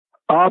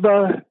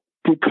Aber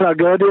die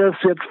Tragödie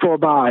ist jetzt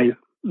vorbei.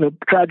 The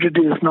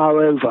tragedy is now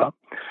over.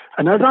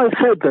 And as I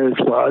said those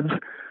words,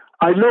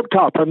 I looked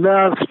up, and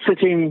there,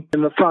 sitting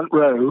in the front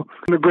row,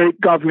 the great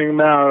governing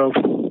mayor of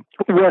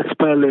West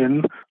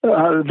Berlin,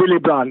 Willy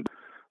Brandt,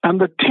 and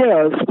the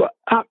tears were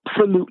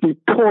absolutely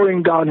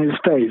pouring down his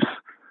face.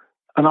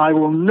 And I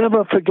will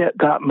never forget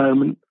that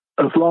moment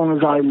as long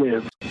as I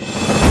live.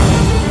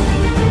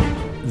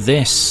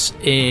 This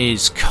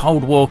is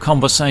Cold War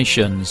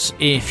Conversations.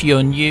 If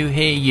you're new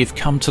here, you've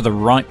come to the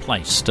right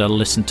place to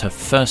listen to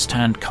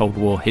first-hand Cold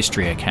War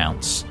history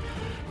accounts.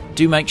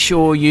 Do make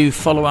sure you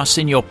follow us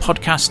in your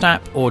podcast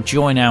app or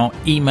join our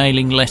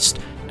emailing list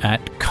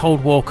at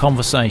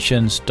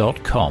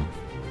coldwarconversations.com.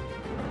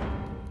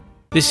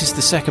 This is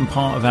the second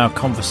part of our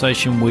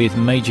conversation with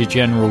Major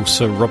General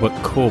Sir Robert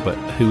Corbett,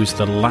 who is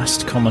the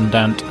last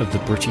Commandant of the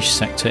British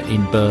sector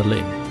in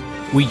Berlin.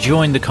 We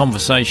join the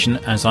conversation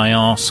as I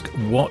ask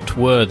what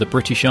were the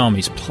British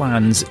Army's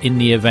plans in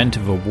the event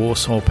of a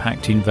Warsaw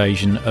Pact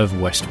invasion of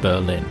West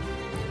Berlin.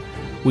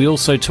 We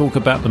also talk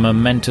about the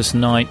momentous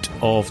night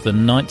of the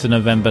 9th of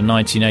November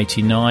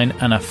 1989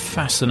 and a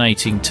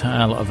fascinating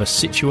tale of a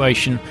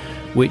situation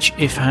which,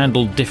 if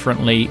handled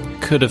differently,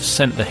 could have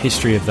sent the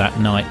history of that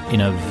night in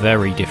a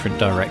very different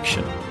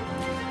direction.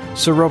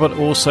 Sir Robert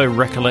also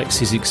recollects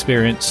his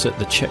experience at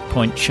the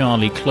Checkpoint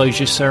Charlie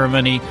closure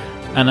ceremony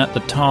and at the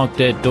Tag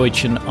der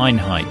Deutschen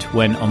Einheit,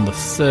 when on the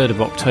 3rd of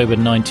October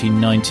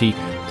 1990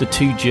 the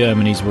two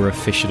Germanys were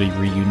officially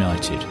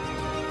reunited.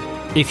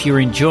 If you're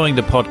enjoying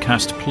the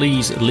podcast,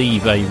 please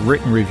leave a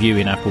written review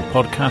in Apple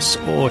Podcasts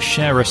or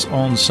share us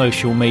on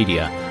social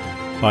media.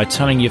 By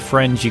telling your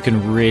friends, you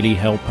can really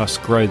help us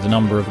grow the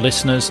number of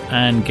listeners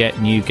and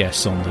get new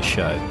guests on the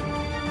show.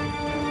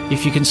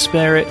 If you can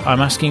spare it,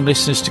 I'm asking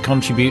listeners to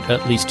contribute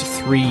at least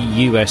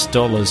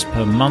 $3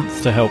 per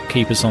month to help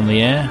keep us on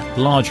the air.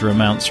 Larger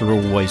amounts are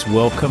always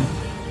welcome.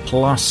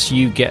 Plus,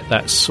 you get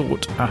that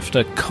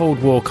sought-after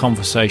Cold War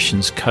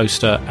Conversations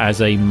coaster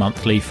as a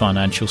monthly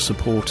financial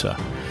supporter.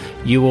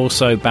 You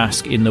also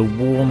bask in the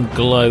warm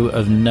glow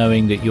of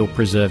knowing that you're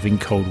preserving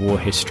Cold War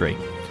history.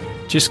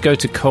 Just go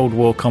to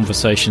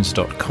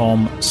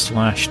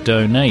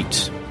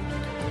coldwarconversations.com/donate.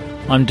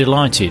 I'm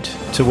delighted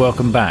to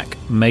welcome back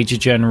Major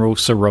General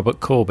Sir Robert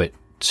Corbett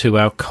to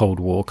our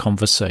Cold War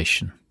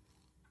conversation.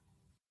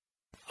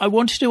 I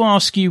wanted to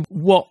ask you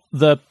what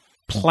the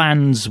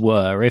plans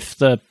were if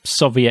the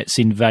Soviets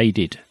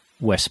invaded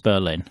West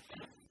Berlin.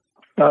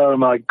 Oh,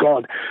 my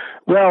God.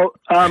 Well,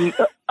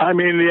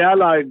 the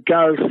Allied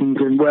garrisons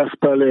in West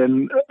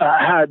Berlin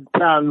had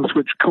plans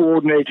which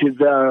coordinated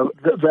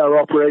their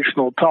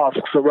operational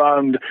tasks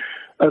around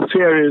a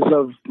series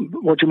of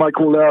what you might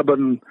call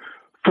urban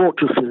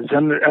fortresses.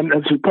 And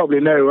as you probably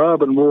know,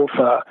 urban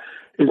warfare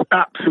is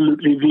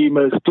absolutely the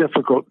most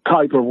difficult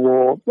type of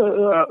war,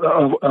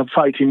 of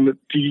fighting that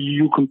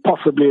you can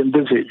possibly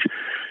envisage.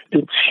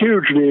 It's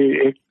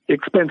hugely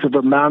expensive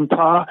of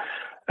manpower.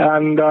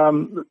 And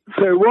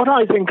so what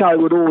I think I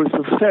would always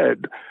have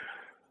said,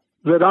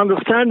 that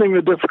understanding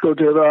the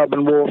difficulty of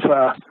urban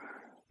warfare,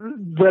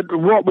 that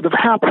what would have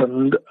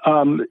happened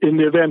in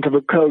the event of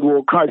a Cold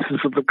War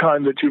crisis of the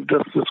kind that you've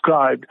just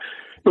described,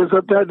 is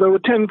that there were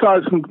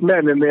 10,000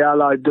 men in the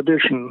Allied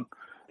division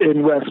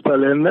in West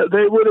Berlin.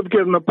 They would have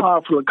given a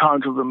powerful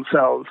account of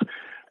themselves.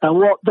 And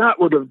what that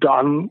would have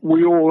done,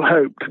 we all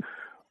hoped,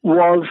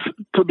 was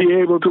to be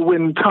able to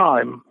win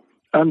time.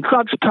 And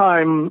such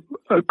time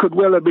could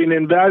well have been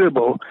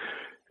invaluable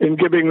in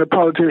giving the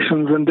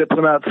politicians and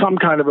diplomats some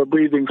kind of a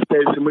breathing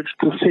space in which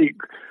to seek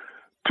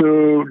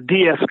to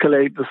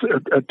de-escalate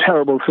a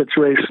terrible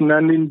situation,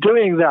 and in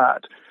doing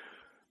that,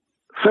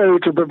 so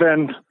to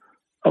prevent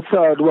a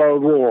Third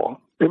World War.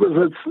 It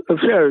was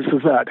as serious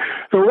as that.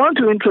 There were one or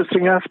two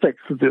interesting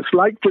aspects of this,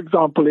 like, for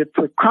example, if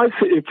the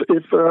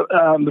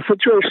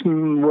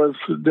situation was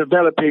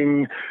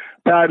developing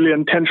badly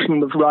and tension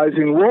was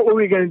rising, what were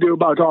we going to do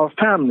about our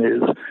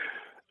families?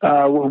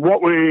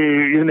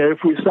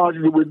 If we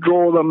started to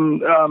withdraw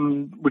them,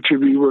 which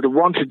we would have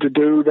wanted to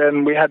do,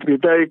 then we had to be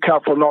very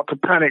careful not to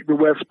panic the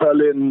West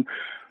Berlin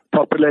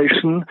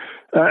population,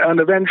 and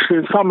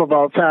eventually some of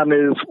our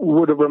families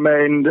would have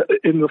remained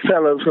in the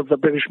cellars of the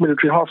British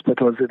military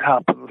hospital, as it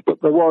happens.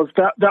 But there was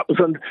that was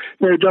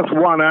just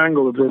one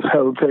angle of this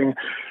whole thing.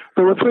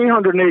 There were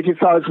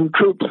 380,000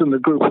 troops in the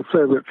group of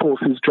Soviet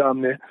forces,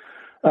 Germany.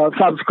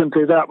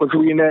 Subsequently, that was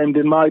renamed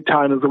in my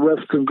time as the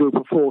Western Group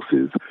of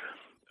Forces.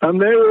 And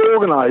they were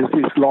organized,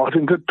 this lot,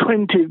 into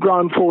 20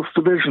 ground force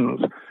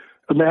divisions.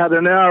 And they had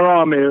an air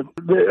army.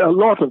 A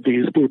lot of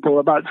these people,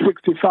 about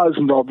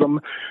 60,000 of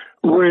them,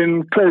 were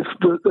in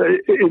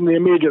the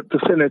immediate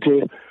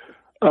vicinity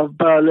of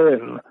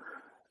Berlin.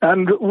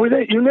 And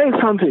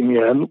something,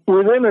 Ian,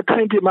 within a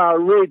 20-mile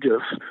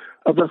radius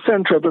of the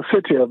center of the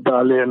city of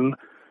Berlin,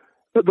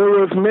 there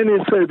were as many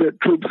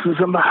Soviet troops as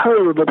in the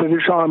whole of the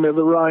British Army of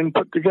the Rhine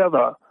put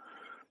together.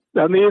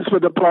 And these were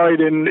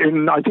deployed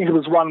in I think it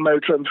was 1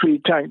 motor and 3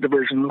 tank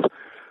divisions,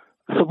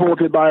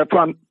 supported by a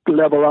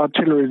front-level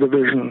artillery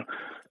division.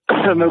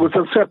 And there was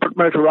a separate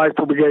motor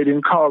rifle brigade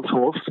in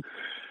Karlshorst.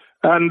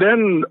 And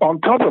then on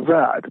top of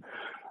that,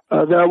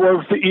 there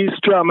was the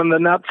East German, the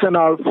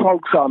National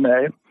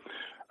Volksarmee,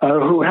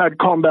 who had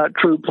combat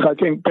troops, I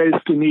think,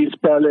 based in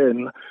East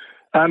Berlin,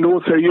 and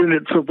also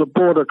units of the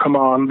Border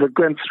Command, the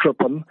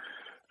Grenztruppen.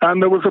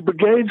 And there was a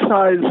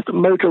brigade-sized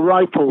motor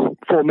rifle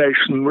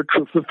formation, which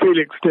was the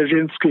Felix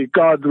Dzerzhinsky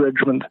Guard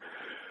Regiment,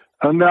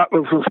 and that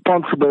was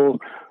responsible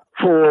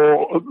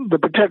for the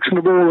protection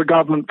of all the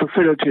government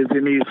facilities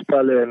in East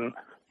Berlin.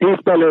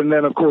 East Berlin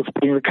then, of course,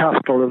 being the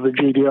capital of the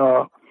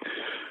GDR.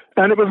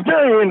 And it was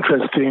very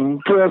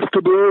interesting for us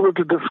to be able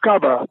to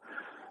discover,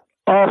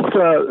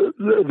 after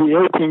the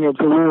opening of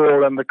the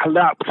war and the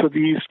collapse of the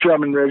East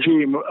German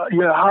regime,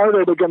 how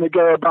they were going to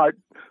go about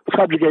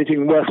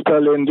subjugating West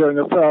Berlin during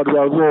the Third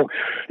World War.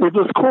 It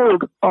was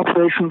called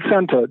Operation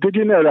Center. Did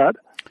you know that?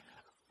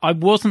 I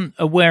wasn't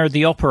aware of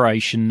the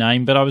operation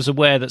name, but I was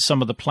aware that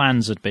some of the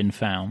plans had been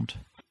found.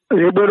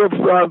 It would have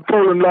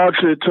fallen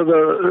largely to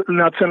the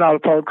National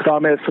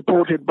Volksarmee,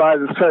 supported by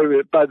the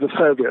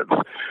Soviets.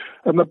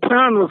 And the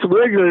plan was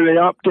regularly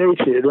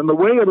updated, and the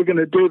way they were going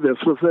to do this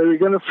was they were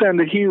going to send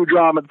a huge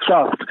armored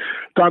thrust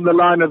down the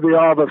line of the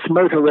Arvus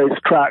motor race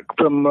track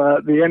from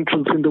the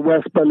entrance into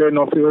West Berlin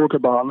off the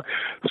Autobahn,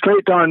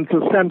 straight down to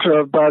the center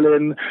of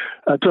Berlin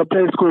to a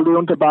place called the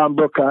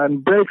Unterbahnbrücke,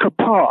 and break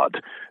apart.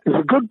 It's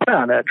a good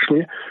plan,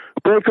 actually.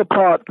 Break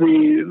apart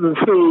the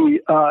three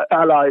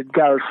Allied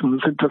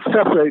garrisons and to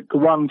separate the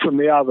one from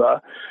the other,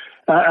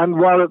 and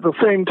while at the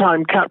same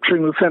time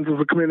capturing the centers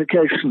of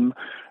communication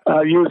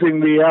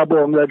using the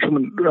airborne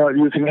regiment,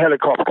 using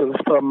helicopters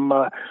from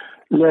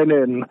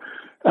Lenin.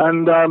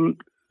 And,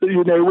 we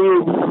would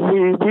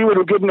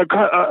have given a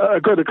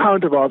good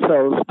account of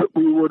ourselves, but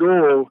we would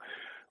all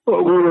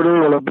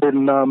have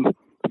been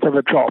for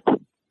the top.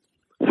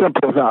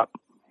 Simple as that.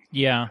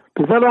 Yeah.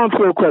 Does that answer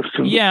your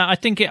question? Yeah, I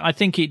think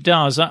it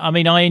does. I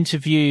mean, I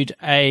interviewed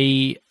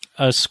a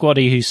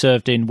squaddie who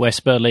served in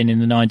West Berlin in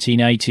the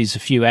 1980s a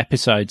few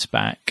episodes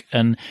back,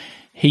 and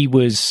he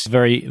was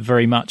very,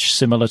 very much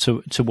similar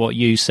to what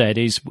you said.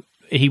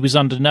 He was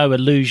under no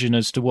illusion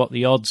as to what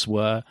the odds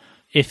were.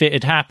 If it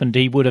had happened,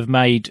 he would have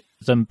made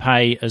them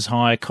pay as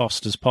high a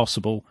cost as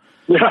possible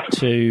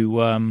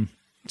to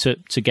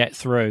get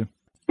through.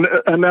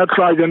 And that's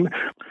right. And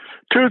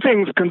two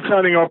things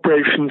concerning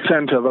Operation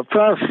Center. The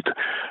first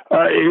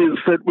is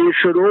that we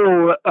should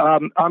all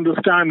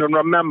understand and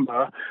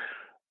remember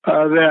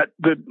that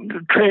the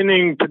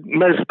training,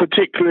 most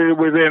particularly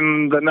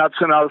within the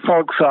National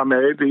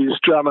Volksarmee, the East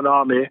German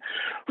army,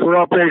 for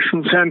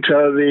Operation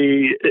Center,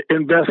 the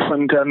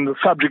investment and the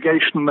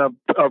subjugation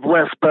of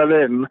West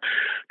Berlin,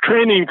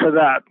 training for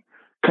that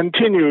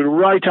continued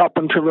right up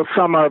until the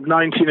summer of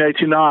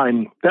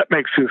 1989. That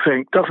makes you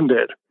think, doesn't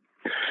it?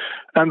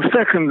 And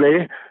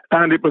secondly,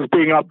 and it was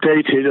being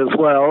updated as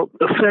well,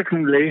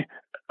 secondly,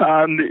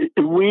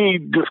 we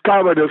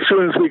discovered as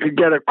soon as we could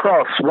get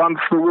across, once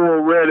the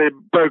war really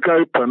broke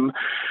open,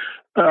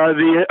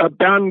 the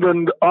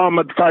abandoned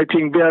armored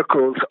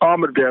vehicles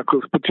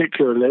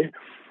particularly,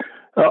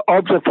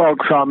 of the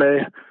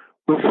Volksarmee,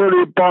 were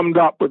fully bombed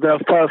up with their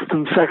first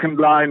and second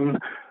line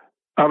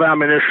of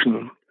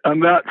ammunition.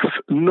 And that's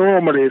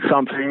normally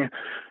something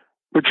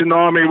which an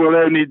army will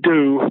only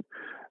do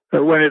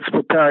when it's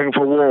preparing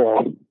for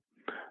war.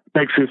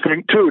 Makes you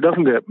think too,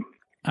 doesn't it?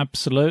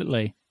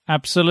 Absolutely.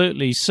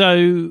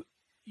 So,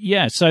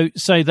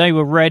 so they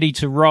were ready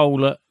to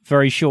roll at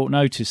very short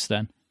notice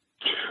then?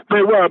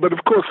 They were, but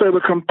of course they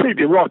were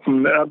completely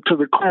rotten to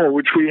the core,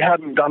 which we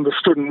hadn't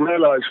understood and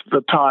realized at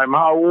the time,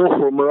 how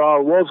awful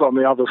morale was on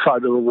the other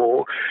side of the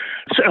war.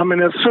 I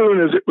mean, as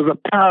soon as it was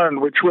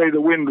apparent which way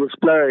the wind was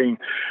blowing,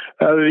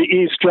 the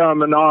East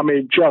German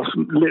army just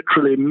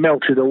literally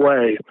melted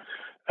away.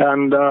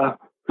 And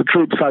the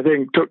troops, I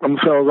think, took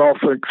themselves off,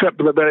 except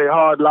for the very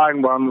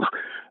hard-line ones,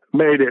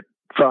 made it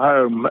for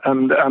home,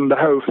 and the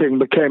whole thing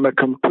became a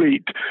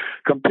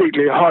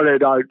completely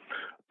hollowed out,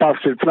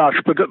 busted flush.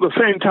 But at the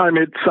same time,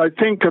 it's, I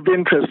think, of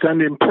interest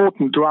and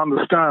important to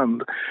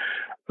understand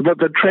that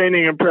the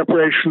training and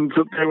preparations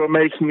that they were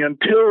making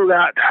until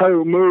that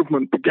whole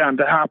movement began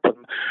to happen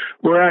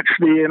were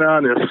actually in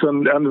earnest.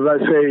 And as I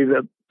say,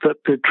 that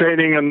the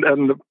training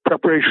and the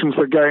preparations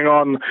were going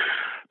on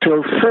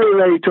till so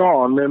late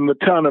on in the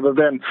turn of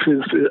events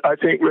is, I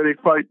think, really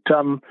quite,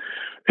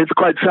 it's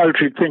quite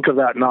salutary to think of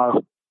that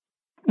now.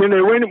 You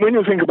know, when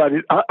you think about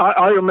it,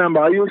 I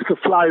remember I used to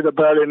fly the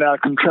Berlin Air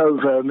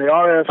Control Zone. The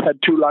RAF had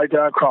two light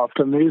aircraft,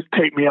 and they used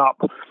to take me up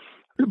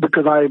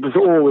because I was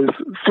always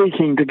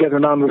seeking to get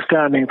an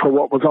understanding for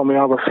what was on the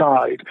other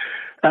side.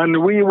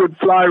 And we would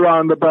fly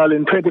around the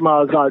Berlin, 20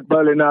 miles out,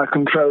 Berlin Air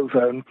Control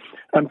Zone,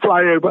 and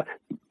fly over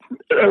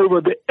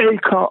the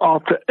acre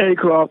after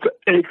acre after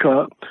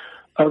acre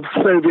of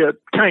Soviet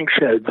tank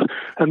sheds.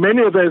 And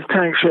many of those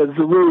tank sheds,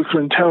 the roofs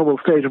were in terrible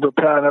state of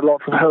repair and had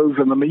lots of holes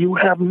in them. You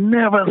have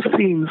never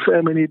seen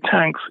so many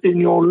tanks in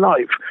your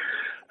life.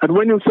 And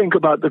when you think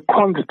about the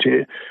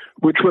quantity,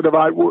 which would have,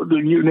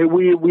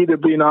 we'd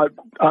have been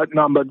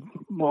outnumbered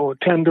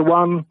 10 to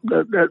 1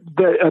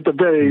 at the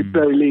very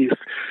least.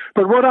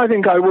 But what I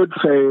think I would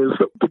say is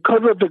that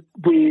because of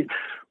the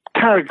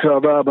character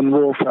of urban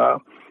warfare,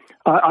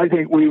 I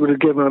think we would have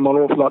given them an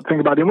awful lot to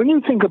think about. And when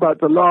you think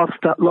about that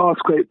last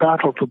great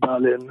battle for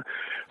Berlin,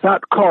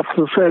 that cost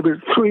the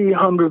Soviets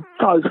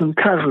 300,000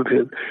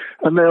 casualties,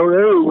 and they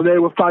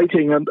were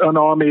fighting an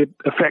army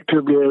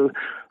effectively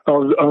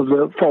of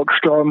the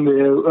Volkssturm,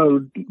 the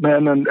old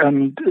men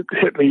and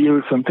Hitler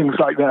Youth and things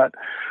like that.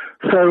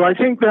 So I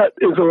think that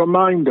is a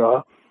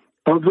reminder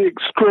of the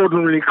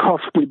extraordinarily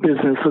costly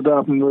business that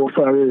urban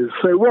warfare is.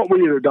 So what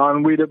we'd have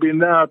done, we'd have been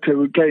there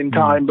to gain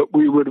time, but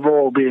we would have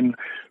all been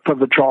for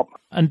the chop.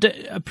 And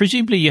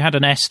presumably you had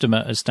an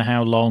estimate as to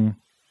how long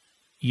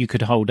you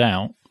could hold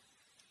out?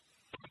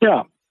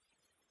 Yeah.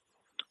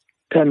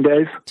 10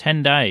 days.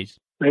 10 days?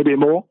 Maybe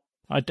more.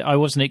 I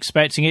wasn't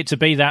expecting it to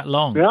be that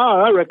long. Yeah,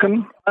 I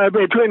reckon.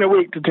 Between a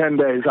week to 10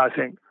 days, I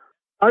think.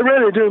 I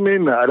really do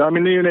mean that. I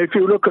mean, if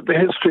you look at the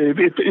history,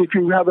 if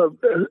you have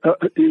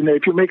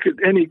if you make it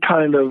any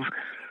kind of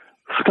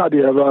study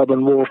of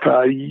urban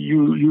warfare,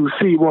 you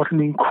see what an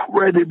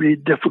incredibly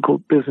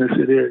difficult business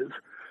it is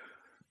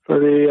for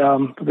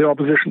the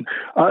opposition.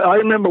 I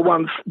remember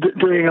once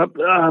doing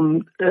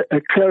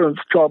a clearance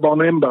job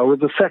on Imber with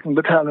the 2nd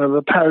Battalion of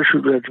the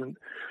Parachute Regiment,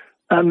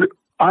 and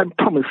I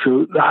promise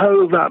you, the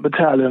whole of that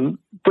battalion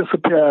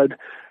disappeared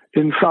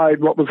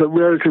inside what was a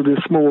relatively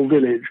small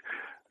village.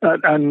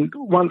 And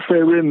once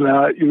they were in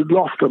there, you'd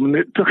lost them, and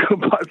it took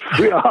about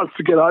 3 hours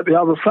to get out the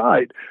other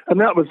side. And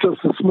that was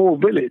just a small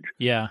village.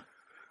 Yeah.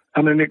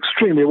 And an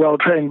extremely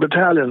well-trained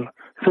battalion.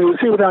 So you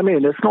see what I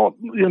mean? It's not,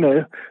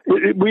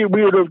 we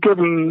would have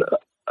given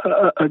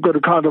a good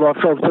account of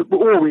ourselves, but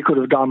all we could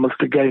have done was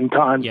to gain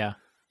time.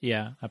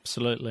 Yeah,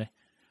 absolutely.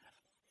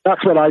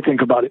 That's what I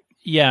think about it.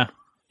 Yeah.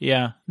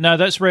 No,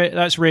 that's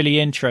really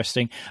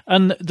interesting.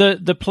 And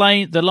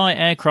the light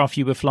aircraft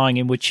you were flying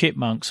in were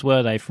Chipmunks,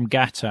 were they, from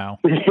Gatow?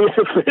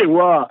 Yes, they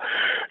were.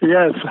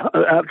 Yes,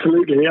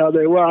 absolutely. Yeah,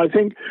 they were. I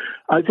think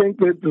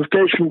that the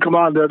station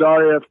commander at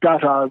RAF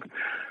Gatow,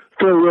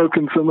 Phil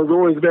Wilkinson, was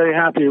always very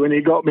happy when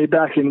he got me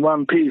back in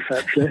one piece,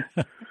 actually.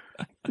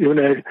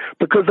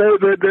 Because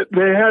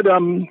they had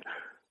on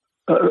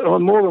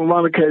more than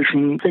one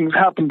occasion, things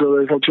happened to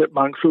those little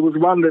Chipmunks. There was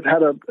one that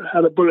had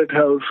a bullet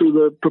hole through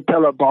the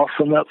propeller boss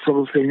and that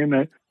sort of thing, And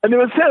it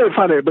was very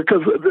funny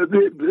because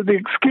the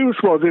excuse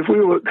was if we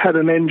had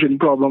an engine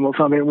problem or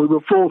something, we were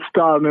forced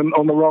down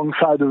on the wrong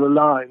side of the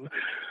line.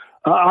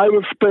 I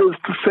was supposed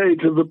to say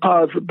to the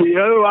powers that be,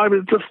 I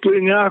was just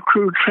doing air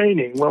crew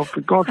training. Well,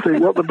 for God's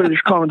sake, what the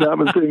British Commandant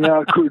was doing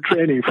air crew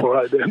training for,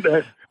 I don't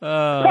know.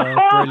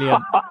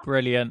 Oh,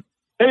 brilliant.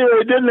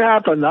 Anyway, it didn't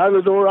happen. I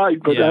was all right.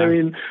 But, I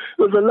mean,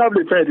 it was a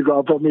lovely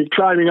photograph of me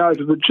climbing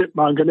out of the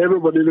Chipmunk and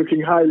everybody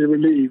looking highly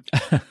relieved.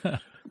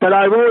 But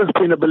I've always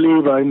been a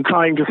believer in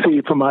trying to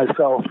see for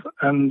myself.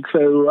 And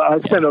so I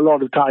spent a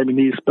lot of time in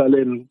East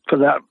Berlin for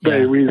that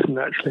very reason,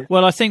 actually.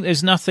 Well, I think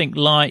there's nothing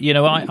like,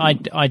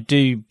 I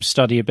do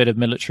study a bit of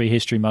military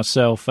history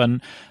myself,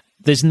 and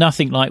there's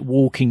nothing like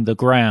walking the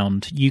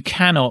ground. You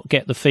cannot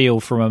get the feel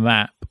from a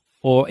map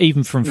or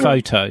even from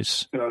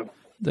photos. No.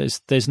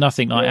 There's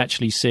nothing like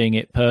actually seeing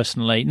it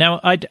personally.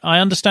 Now, I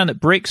understand that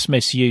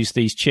bricksmiths use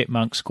these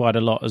Chipmunks quite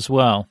a lot as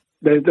well.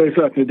 They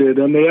certainly did,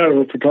 and the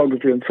aerial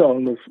photography and so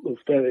on was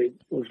very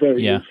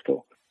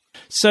useful.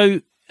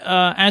 So,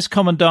 as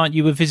Commandant,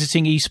 you were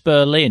visiting East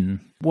Berlin.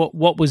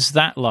 What was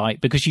that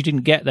like? Because you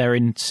didn't get there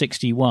in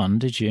 1961,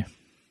 did you?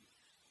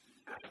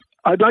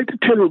 I'd like to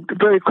tell you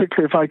very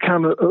quickly, if I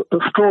can,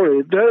 a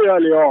story. Very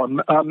early on,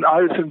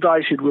 I was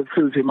invited with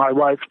Susie, my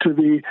wife, to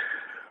the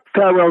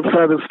farewell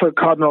service for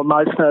Cardinal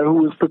Meissner,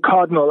 who was the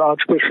Cardinal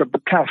Archbishop,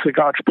 the Catholic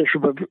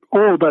Archbishop of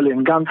all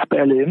Berlin, ganz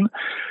Berlin,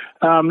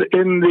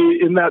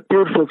 in that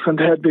beautiful St.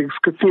 Hedwig's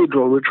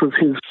Cathedral, which was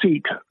his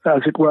seat,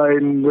 as it were,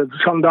 in the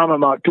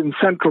Gendarmenmarkt, in the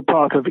central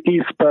part of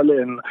East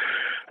Berlin.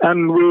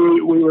 And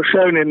we were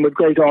shown in with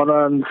great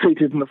honor and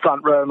seated in the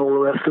front row and all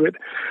the rest of it.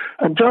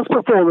 And just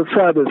before the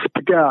service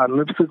began,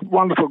 it was a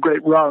wonderful,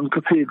 great round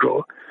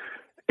cathedral.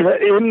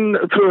 In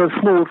through a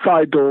small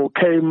side door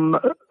came,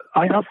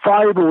 I have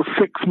 5 or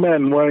 6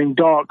 men wearing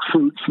dark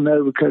suits and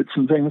overcoats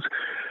and things,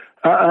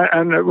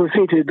 and were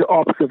seated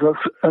opposite us.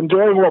 And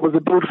during what was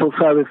a beautiful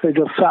service, they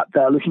just sat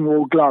there looking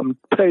all glum,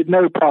 played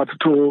no part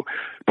at all.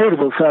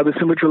 Beautiful service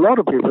in which a lot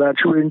of people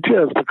actually were in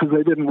tears because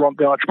they didn't want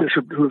the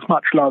Archbishop, who was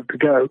much loved, to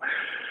go.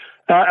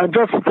 And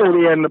just before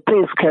the end, the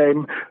police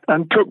came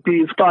and took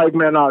these 5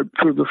 men out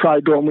through the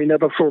side door, and we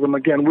never saw them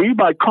again. We,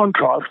 by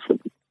contrast,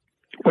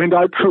 went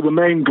out through the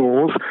main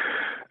doors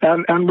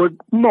and were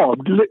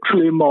mobbed,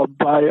 literally mobbed,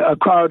 by a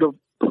crowd of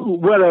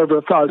well over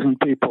 1,000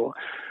 people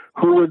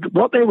who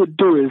what they would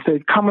do is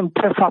they'd come and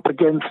press up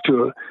against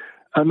you.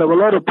 And there were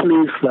a lot of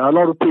police there, a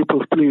lot of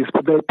people's police,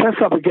 but they'd press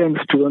up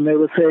against you and they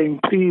were saying,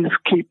 please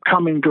keep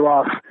coming to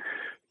us.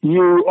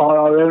 You are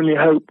our only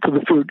hope for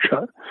the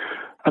future.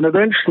 And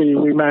eventually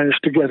we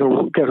managed to get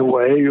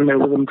away,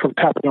 with them sort of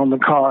tapping on the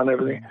car and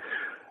everything.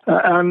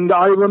 And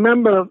I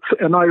remember,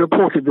 and I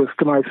reported this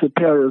to my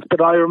superiors,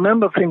 but I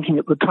remember thinking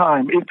at the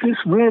time, if this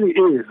really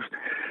is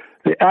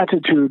the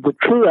attitude, the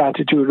true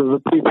attitude of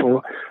the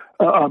people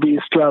of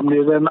East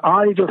Germany, then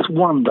I just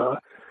wonder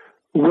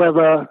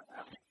whether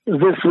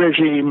this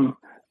regime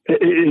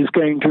is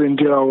going to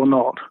endure or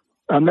not.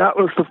 And that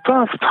was the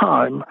first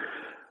time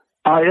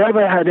I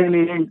ever had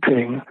any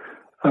inkling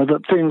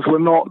that things were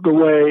not the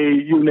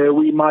way,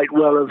 we might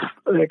well as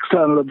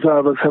external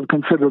observers have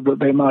considered that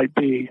they might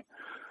be.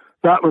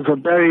 That was a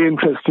very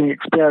interesting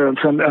experience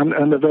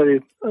and a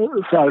very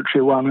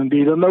salutary one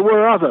indeed. And there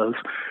were others.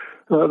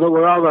 Do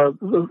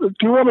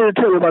you want me to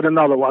tell you about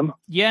another one?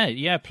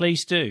 Yeah,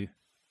 please do.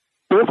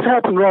 This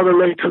happened rather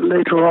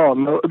later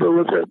on. There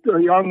was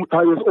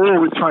I was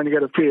always trying to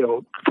get a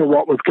feel for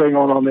what was going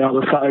on the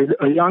other side.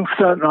 A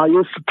youngster, and I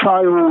used to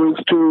try always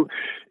to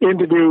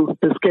interview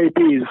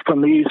escapees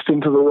from the east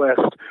into the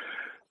west.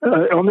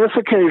 On this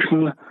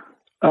occasion,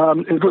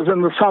 it was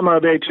in the summer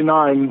of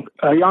 '89,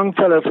 a young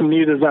fellow from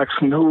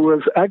Niedersachsen who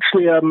was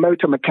actually a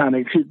motor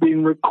mechanic. He'd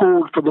been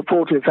recalled for the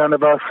 40th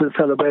anniversary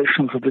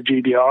celebrations of the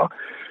GDR,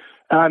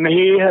 and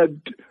he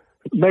had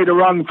made a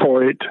run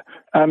for it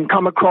and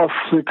come across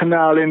the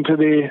canal into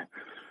the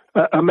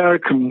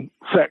American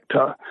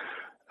sector.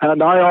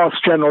 And I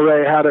asked General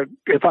Ray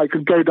if I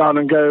could go down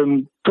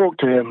and talk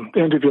to him,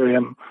 interview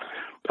him.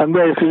 And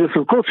Ray said, yes,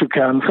 of course you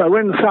can. So I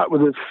went and sat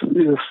with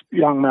this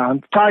young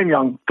man, fine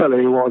young fellow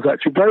he was,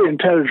 actually very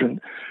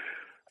intelligent.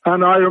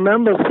 And I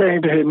remember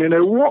saying to him,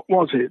 what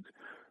was it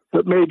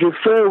that made you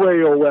throw away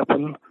your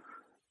weapon,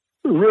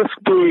 risk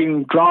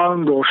being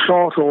drowned or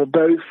shot or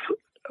both?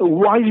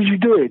 Why did you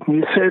do it? And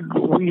he said,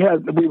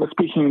 we were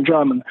speaking in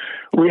German,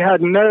 we had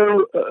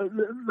no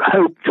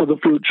hope for the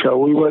future.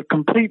 We were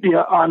completely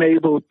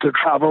unable to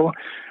travel.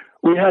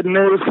 We had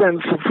no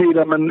sense of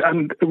freedom,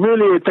 and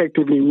really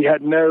effectively, we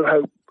had no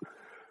hope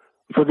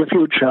for the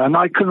future. And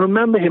I can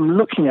remember him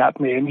looking at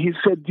me, and he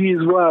said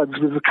these words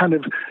with a kind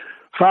of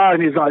fire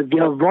in his eyes,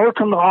 Wir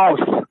wollten raus.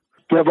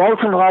 Wir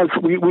wollten raus.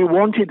 We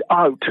wanted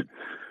out.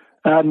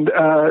 And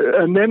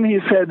then he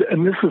said,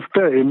 and this is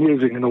very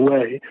amusing in a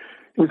way,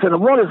 he said,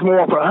 and what is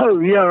more, for a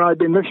whole year I've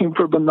been looking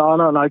for a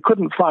banana and I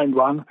couldn't find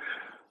one.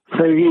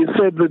 So he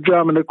said the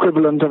German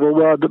equivalent of a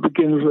word that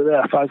begins with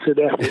F. I said,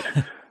 F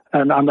it.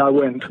 And I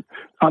went.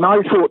 And I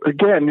thought,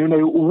 again,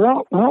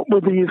 what were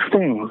these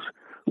things?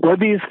 Were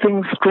these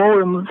things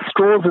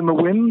straws in the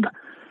wind?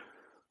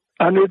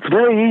 And it's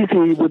very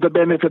easy, with the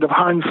benefit of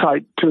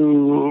hindsight,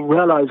 to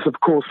realize,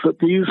 of course, that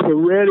these were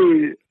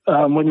really,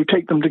 when you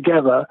take them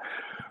together,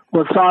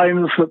 were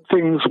signs that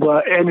things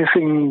were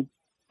anything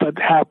but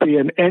happy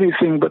and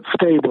anything but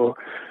stable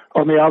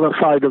on the other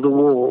side of the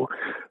wall.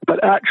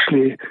 But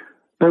actually,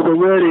 they were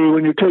really,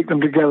 when you take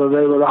them together,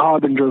 they were the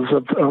harbingers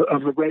of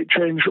the great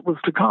change that was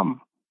to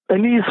come.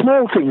 And these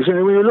small things, when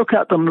you look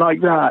at them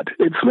like that,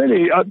 it's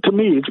really, to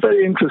me, it's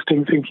very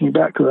interesting thinking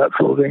back to that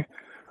sort of thing.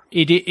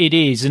 It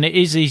is, and it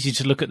is easy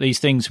to look at these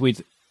things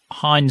with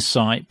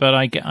hindsight, but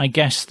I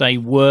guess they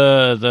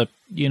were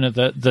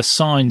the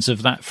signs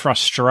of that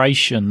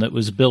frustration that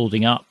was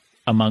building up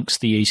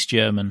amongst the East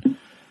German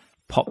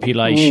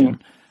population.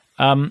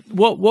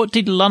 What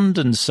did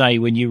London say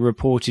when you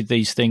reported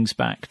these things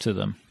back to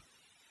them?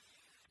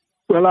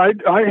 Well,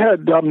 I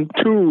had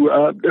two.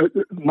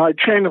 My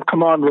chain of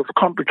command was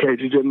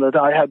complicated in that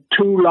I had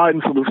two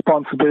lines of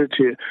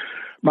responsibility.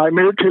 My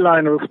military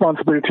line of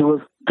responsibility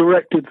was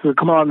directed to the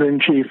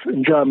Commander-in-Chief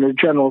in Germany,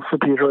 General Sir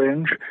Peter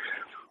Inge,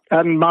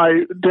 and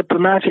my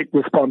diplomatic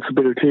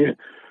responsibility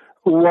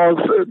was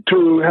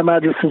to Her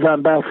Majesty's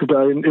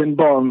Ambassador in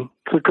Bonn,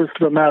 Sir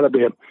Christopher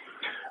Malaby,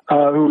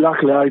 who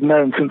luckily I'd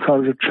known since I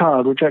was a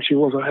child, which actually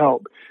was a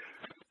help.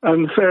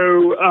 And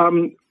so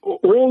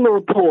all the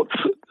reports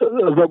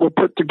that were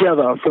put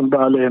together from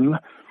Berlin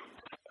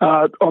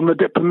on the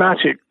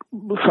diplomatic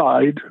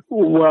side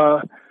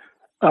were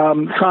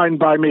signed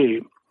by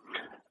me.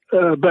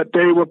 But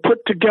they were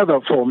put together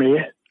for me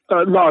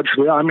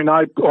largely. I mean,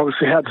 I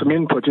obviously had some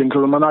input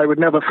into them, and I would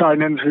never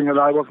sign anything that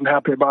I wasn't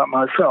happy about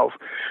myself.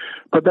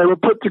 But they were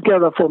put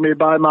together for me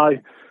by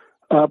my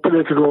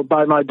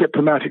by my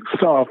diplomatic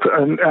staff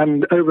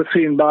and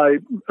overseen by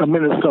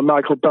Minister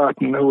Michael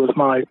Burton, who was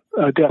my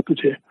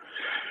deputy.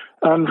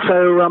 And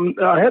so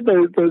I had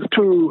those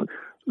two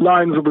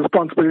lines of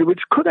responsibility,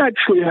 which could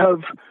actually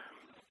have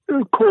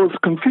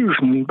caused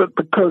confusion, but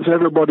because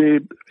everybody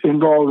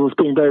involved was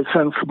being very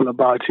sensible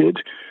about it,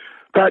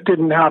 that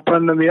didn't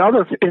happen. And the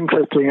other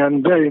interesting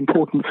and very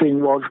important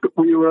thing was that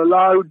we were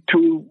allowed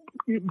to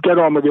get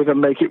on with it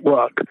and make it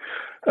work,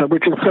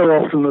 which is so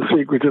often the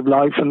secret of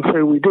life. And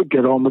so we did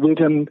get on with it.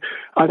 And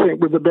I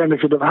think with the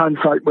benefit of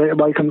hindsight,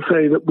 I can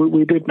say that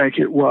we did make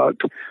it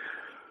work.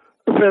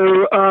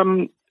 So,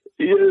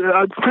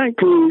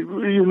 frankly,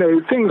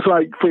 things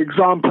like, for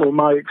example,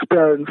 my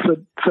experience at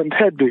St.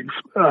 Hedwig's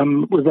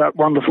with that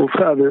wonderful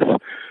service,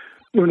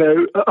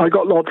 I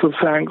got lots of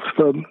thanks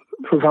for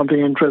something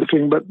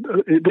interesting, but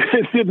it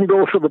didn't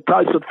go for the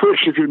price of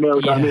fish, if you know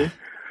what I mean.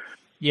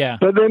 Yeah.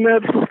 But then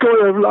that's the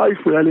story of life,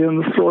 really,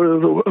 and the story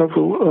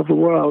of the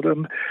world.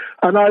 And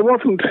I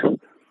wasn't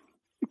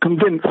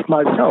convinced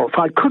myself.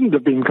 I couldn't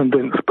have been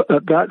convinced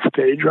at that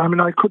stage. I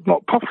mean, I could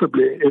not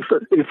possibly,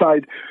 if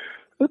I'd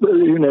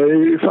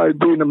If I'd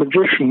been a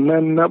magician,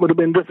 then that would have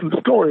been a different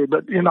story.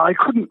 But, I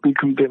couldn't be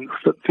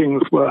convinced that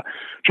things were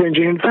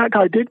changing. In fact,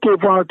 I did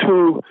give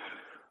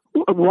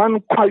one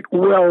quite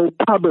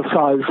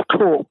well-publicized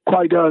talk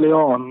quite early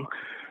on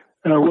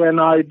when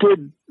I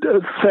did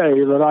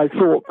say that I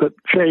thought that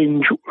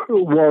change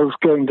was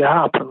going to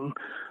happen,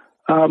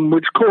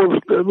 which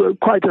caused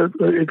quite a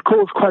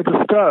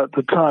stir at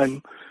the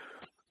time.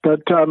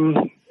 But,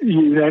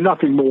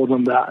 nothing more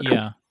than that.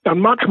 Yeah. And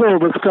much more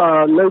of a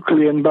stir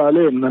locally in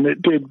Berlin than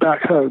it did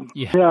back home.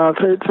 Yeah,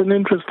 so it's an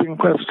interesting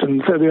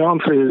question. So the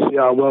answer is,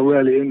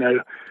 really,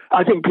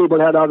 I think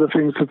people had other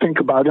things to think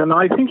about. And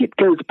I think it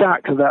goes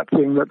back to that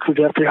thing that Sir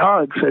Geoffrey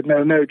Howard said,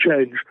 no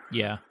change.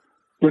 Yeah.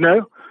 We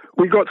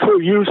got so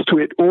used to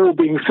it all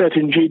being set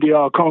in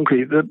GDR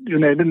concrete that,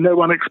 no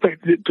one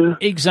expected it to.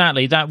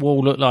 Exactly. That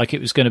wall looked like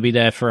it was going to be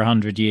there for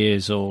 100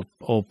 years or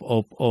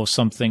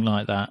something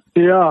like that.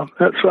 Yeah,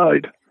 that's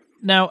right.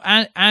 Now,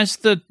 as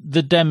the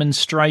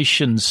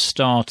demonstrations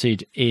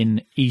started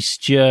in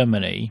East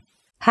Germany...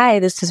 Hi,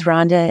 this is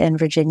Rhonda in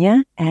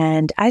Virginia,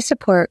 and I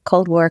support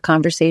Cold War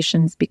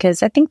conversations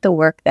because I think the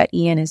work that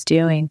Ian is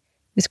doing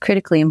is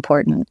critically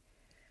important.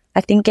 I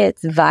think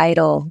it's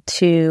vital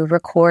to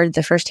record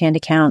the firsthand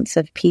accounts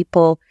of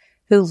people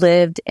who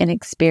lived and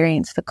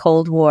experienced the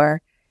Cold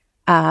War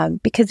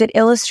because it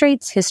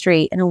illustrates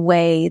history in a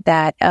way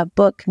that a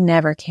book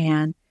never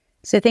can.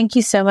 So thank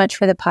you so much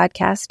for the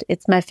podcast.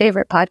 It's my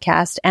favorite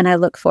podcast, and I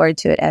look forward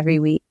to it every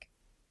week.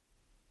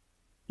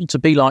 To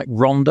be like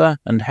Rhonda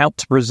and help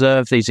to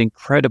preserve these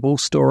incredible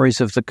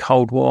stories of the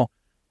Cold War,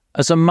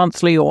 as a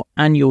monthly or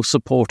annual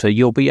supporter,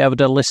 you'll be able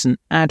to listen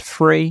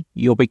ad-free,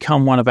 you'll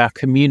become one of our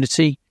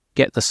community,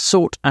 get the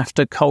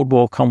sought-after Cold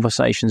War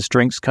Conversations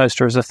drinks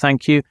coaster as a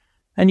thank you,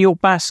 and you'll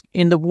bask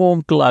in the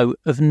warm glow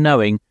of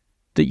knowing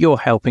that you're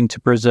helping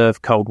to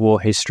preserve Cold War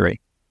history.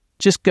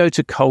 Just go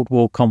to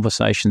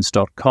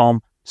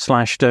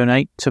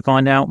coldwarconversations.com/donate to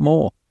find out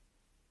more.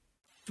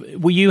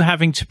 Were you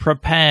having to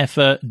prepare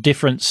for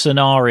different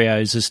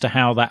scenarios as to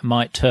how that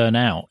might turn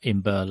out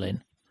in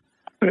Berlin?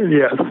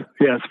 Yes,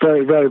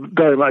 very, very,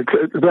 very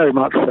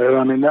much so.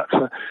 I mean, that's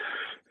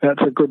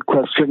a good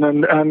question,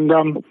 and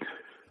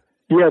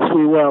yes,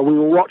 we were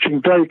watching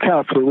very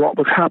carefully what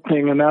was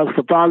happening, and as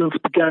the violence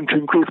began to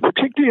increase,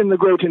 particularly in the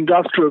great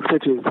industrial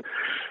cities,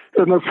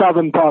 in the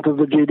southern part of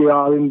the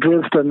GDR, in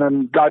Dresden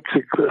and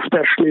Leipzig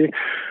especially,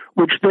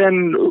 which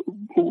then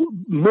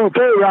moved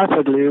very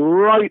rapidly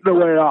right the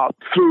way up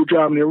through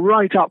Germany,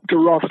 right up to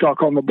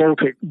Rostock on the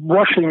Baltic,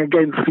 washing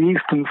against the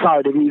eastern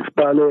side of East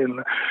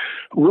Berlin.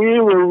 We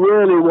were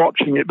really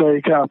watching it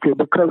very carefully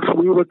because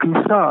we were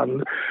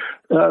concerned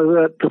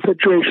that the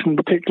situation,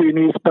 particularly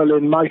in East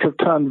Berlin, might have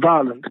turned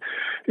violent.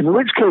 In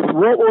which case,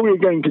 what were we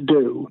going to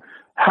do?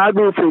 Had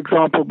we, for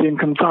example, been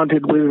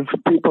confronted with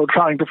people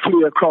trying to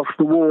flee across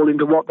the wall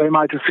into what they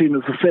might have seen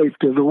as the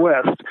safety of the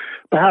West,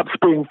 perhaps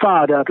being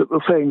fired at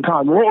the same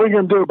time, what were we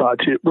going to do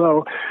about it?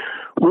 Well,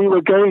 we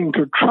were going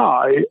to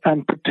try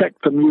and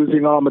protect them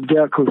using armored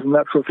vehicles and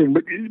that sort of thing,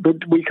 but you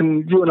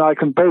and I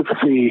can both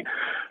see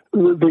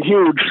the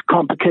huge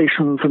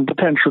complications and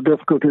potential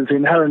difficulties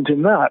inherent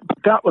in that.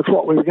 But that was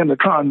what we were going to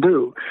try and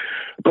do.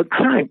 But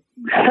thank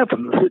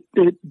heavens,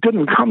 it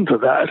didn't come to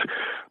that.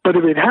 But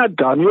if it had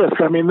done, yes,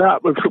 I mean,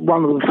 that was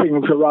one of the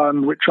things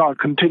around which our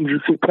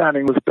contingency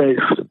planning was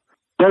based.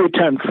 Very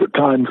tense at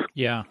times.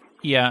 Yeah,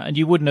 and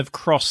you wouldn't have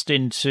crossed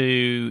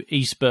into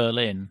East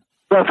Berlin?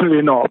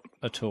 Definitely not.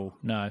 At all,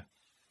 no.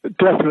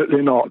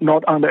 Definitely not.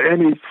 Not under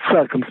any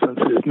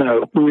circumstances,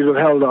 no. We would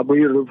have held up.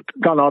 We would have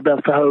done our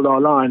best to hold our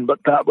line, but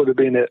that would have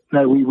been it.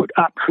 No, we would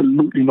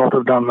absolutely not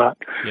have done that.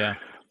 Yeah.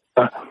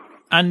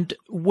 And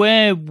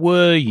where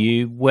were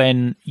you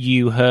when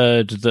you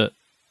heard that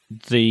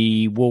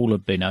the wall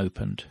had been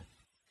opened?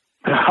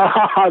 That's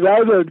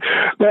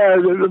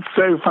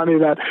so funny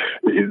that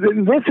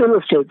this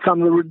illustrates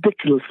some of the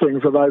ridiculous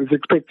things that I was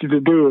expected to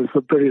do as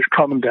the British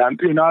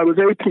Commandant. I was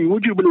opening,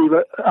 would you believe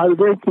it, I was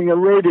opening a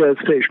radio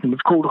station. It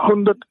was called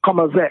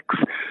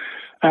 100,6.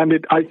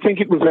 And I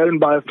think it was owned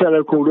by a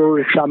fellow called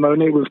Ulrich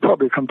Schamoni. He was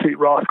probably a complete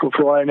rascal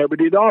for all I know, but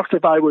he'd asked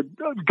if I would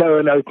go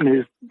and open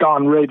his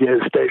darn radio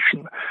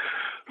station.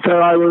 So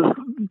I was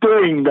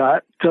doing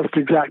that, just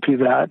exactly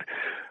that.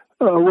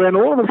 When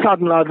all of a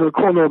sudden, out of the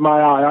corner of my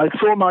eye, I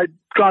saw my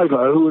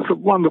driver, who was a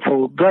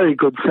wonderful, very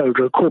good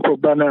soldier, Corporal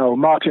Burnell,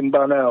 Martin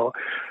Burnell,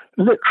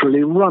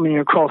 literally running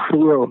across the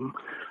room,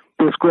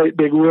 this great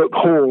big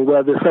hall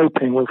where this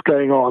opening was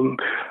going on.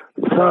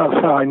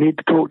 Sir, I need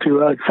to talk to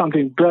you.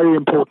 Something very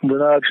important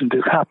and urgent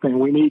is happening.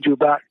 We need you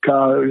back.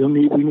 We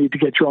need to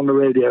get you on the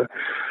radio.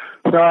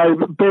 So I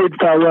bade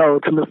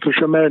farewell to Mr.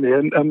 Schamoni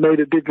and made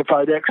a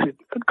dignified exit.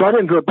 Got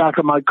into the back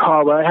of my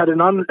car where I had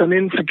an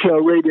insecure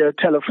radio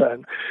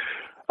telephone.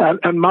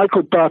 And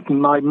Michael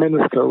Burton, my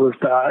minister, was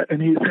there.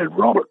 And he said,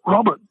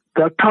 Robert,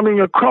 they're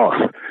coming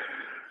across.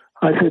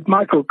 I said,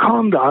 Michael,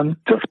 calm down.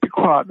 Just be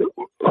quiet.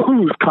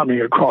 Who's coming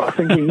across?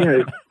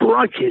 Thinking,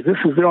 crikey, this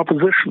is the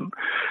opposition.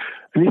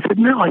 And he said,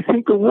 no, I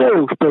think the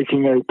wall's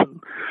breaking open.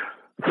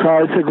 So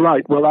I said,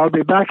 right, well, I'll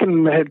be back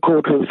in the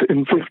headquarters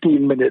in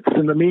 15 minutes.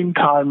 In the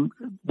meantime,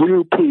 will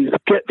you please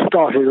get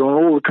started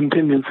on all the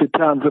contingency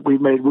plans that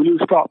we've made? Will you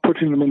start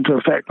putting them into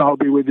effect? And I'll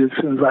be with you as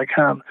soon as I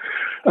can.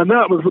 And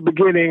that was the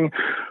beginning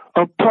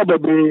of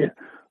probably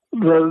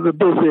the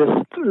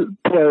busiest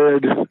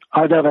period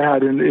I've ever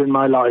had in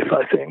my life,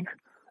 I think.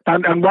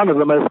 And one of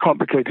the most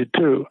complicated,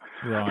 too.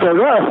 Right. So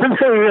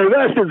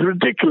that is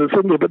ridiculous,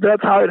 isn't it? But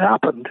that's how it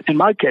happened, in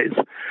my case.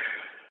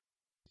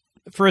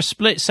 For a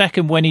split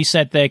second when he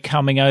said they're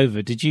coming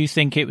over, did you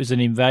think it was an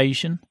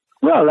invasion?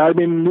 Well, I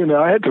mean,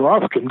 I had to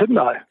ask him, didn't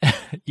I?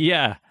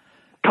 Yeah.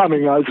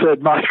 Coming, I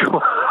said,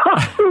 Michael,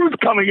 who's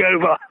coming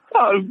over?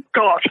 Oh,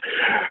 gosh.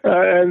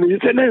 And he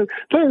said, no,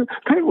 don't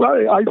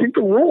worry. I think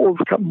the walls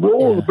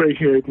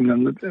breaking open.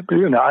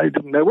 And, I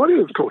didn't know what he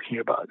was talking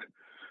about.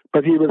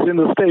 But he was in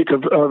a state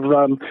of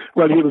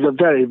he was a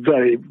very,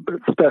 very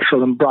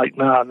special and bright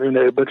man,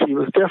 but he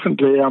was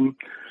definitely,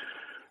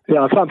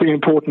 something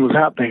important was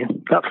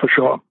happening, that's for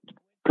sure.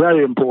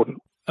 Very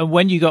important. And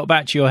when you got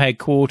back to your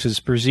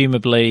headquarters,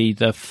 presumably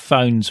the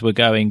phones were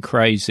going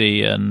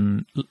crazy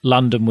and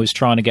London was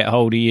trying to get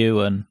hold of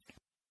you and...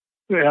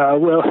 Yeah,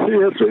 well,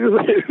 yes,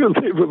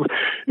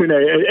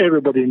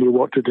 everybody knew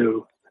what to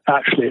do,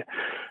 actually.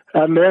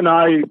 And then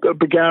I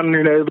began,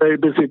 a very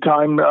busy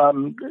time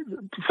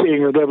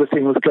seeing that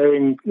everything was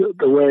going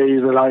the way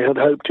that I had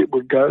hoped it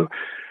would go.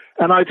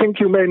 And I think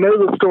you may know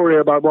the story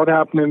about what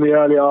happened in the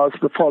early hours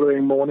of the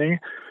following morning.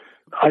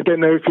 I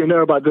don't know if you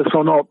know about this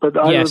or not, but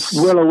I was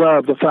well aware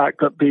of the fact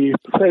that the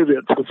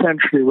Soviets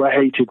essentially were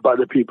hated by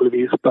the people of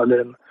East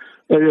Berlin.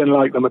 They didn't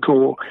like them at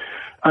all.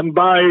 And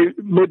by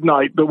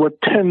midnight, there were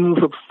tens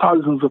of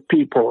thousands of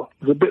people.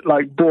 It was a bit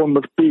like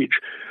Bournemouth Beach.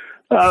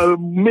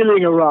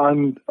 Milling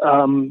around,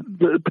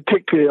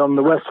 particularly on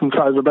the western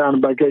side of the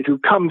Brandenburg Gate, who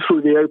come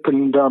through the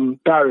opened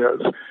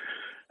barriers.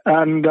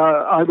 And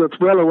I was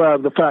well aware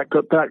of the fact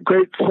that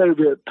great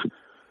Soviet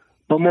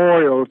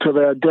memorial to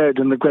their dead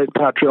in the Great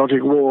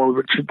Patriotic War,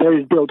 which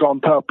they built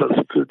on purpose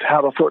to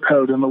have a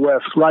foothold in the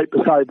West, right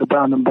beside the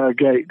Brandenburg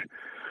Gate,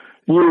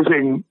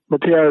 using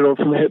material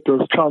from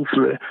Hitler's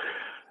chancellery,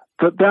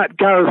 that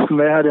garrison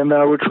they had in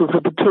there, which was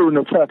a platoon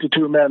of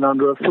 32 men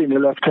under a senior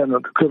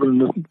lieutenant,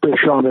 equivalent of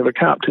British Army of a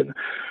captain,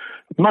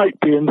 might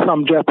be in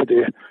some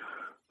jeopardy.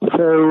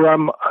 So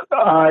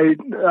I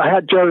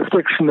had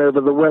jurisdiction over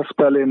the West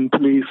Berlin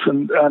police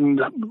and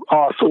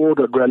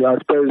ordered, really, I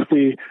suppose,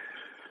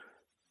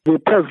 the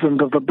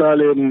president of the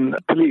Berlin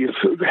police,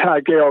 Herr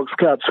Georg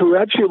Skatz, who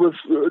actually was,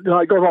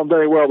 I got on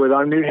very well with,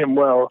 I knew him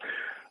well.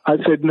 I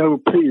said, no,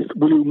 please,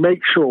 will you make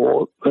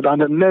sure that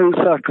under no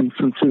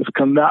circumstances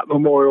can that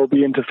memorial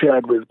be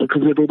interfered with?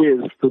 Because if it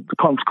is, the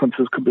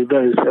consequences could be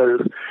very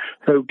serious.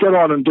 So get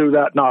on and do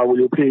that now, will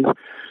you please?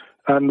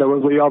 And there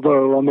was the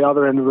other on the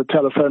other end of the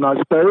telephone, I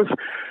suppose.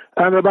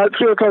 And about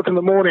 3 o'clock in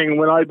the morning,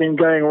 when I'd been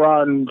going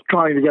around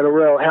trying to get a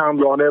real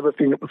handle on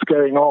everything that was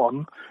going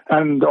on,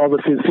 and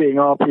obviously seeing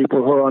our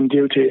people who are on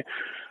duty,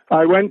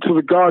 I went to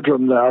the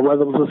guardroom there, where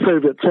there was a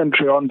Soviet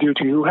sentry on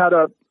duty who had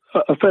a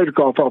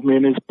photograph of me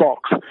in his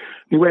box.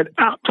 He went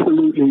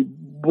absolutely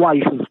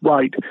white as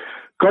white,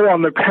 got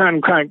on the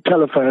hand-crank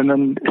telephone,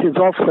 and his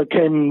officer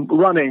came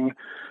running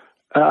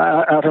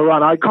at a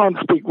run. I can't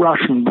speak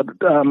Russian, but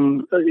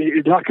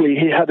luckily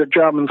he had a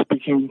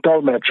German-speaking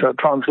dolmetscher,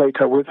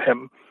 translator with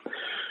him.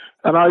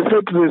 And I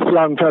said to this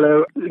young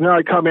fellow,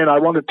 I come in, I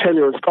want to tell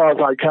you as far as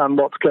I can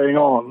what's going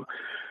on.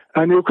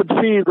 And you could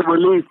see the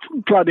relief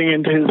flooding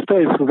into his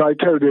face as I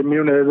told him,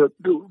 that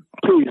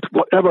please,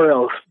 whatever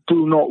else,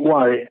 do not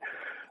worry.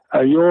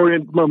 Your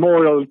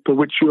memorial for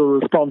which you're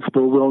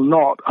responsible will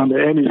not, under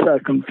any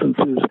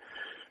circumstances,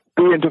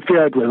 be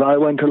interfered with. I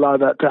won't allow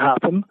that to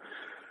happen.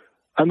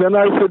 And then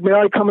I said, may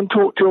I come and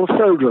talk to your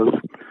soldiers?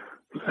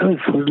 And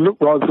he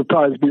looked rather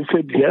surprised, but he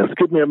said, yes,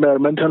 give me a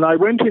moment. And I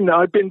went in,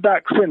 I've been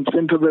back since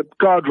into the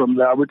guardroom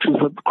there, which is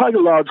quite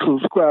a large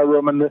sort of square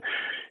room, and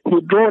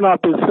he'd drawn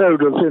up his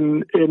soldiers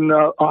in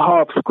a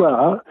half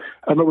square,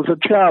 and there was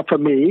a chair for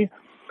me,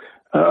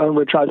 on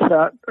which I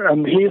sat,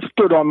 and he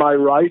stood on my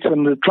right,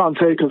 and the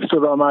translator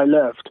stood on my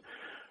left.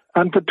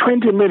 And for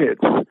 20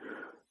 minutes,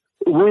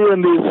 we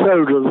and these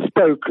soldiers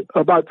spoke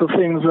about the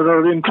things that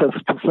are of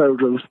interest to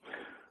soldiers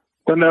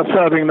when they're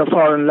serving in a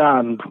foreign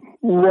land.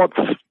 What's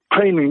the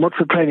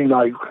training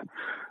like?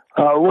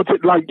 What's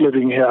it like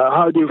living here?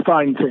 How do you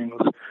find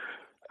things?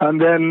 And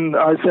then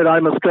I said,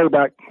 I must go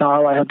back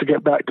now. I have to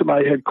get back to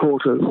my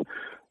headquarters.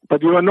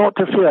 But you are not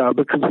to fear,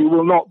 because you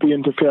will not be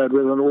interfered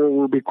with, and all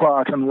will be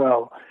quiet and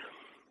well.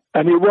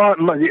 And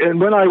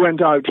when I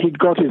went out, he'd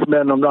got his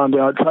men around the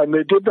outside, and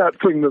they did that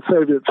thing the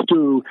Soviets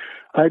do.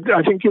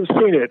 I think you've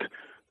seen it.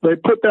 They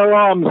put their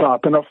arms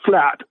up in a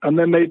flat, and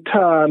then they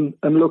turn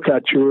and look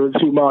at you as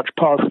you march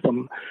past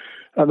them.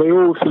 And they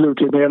all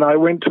saluted me, and I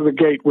went to the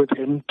gate with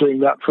him, doing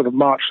that sort of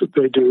march that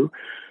they do,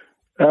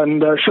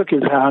 and shook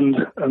his hand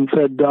and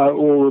said,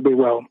 all will be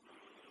well.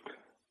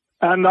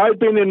 And I've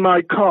been in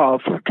my car.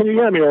 Can you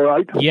hear me all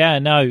right? Yeah,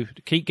 no,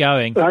 keep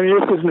going. I mean,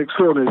 this is an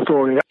extraordinary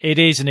story. It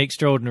is an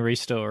extraordinary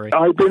story.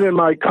 I've been in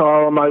my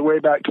car on my way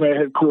back to my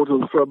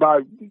headquarters for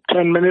about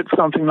 10 minutes,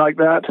 something like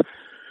that,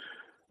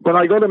 when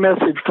I got a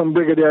message from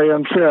Brigadier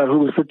Yanfer, who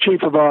was the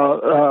chief of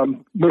our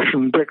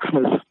mission,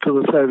 Bricksmith,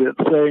 to the Soviets,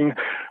 saying,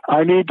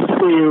 "I need to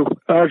see you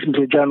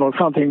urgently, General.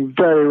 Something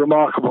very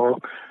remarkable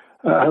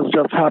has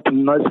just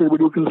happened." And I said, "Well,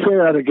 you can say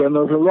that again.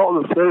 There's a lot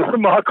that's very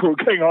remarkable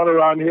going on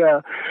around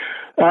here."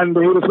 And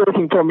he was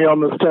waiting for me on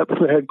the steps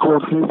of the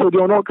headquarters, and he said,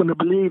 "You're not going to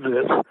believe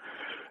this,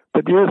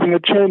 but using a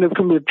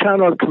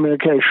channel of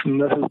communication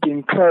that has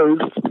been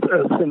closed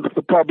since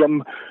the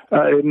problem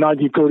in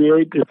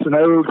 1948, it's an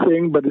old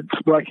thing, but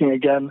it's working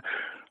again,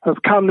 has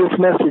come this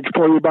message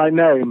for you by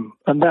name,"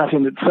 and that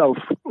in itself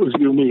was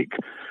unique.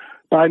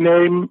 By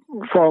name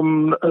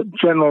from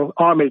General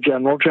of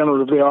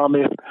the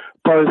Army,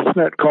 Boris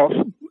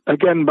Snetkov,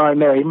 again by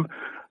name,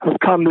 has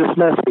come this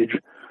message.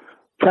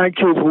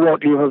 "Thank you for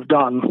what you have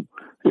done.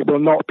 It will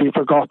not be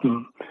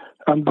forgotten."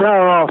 And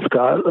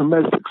thereafter, the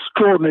most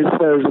extraordinary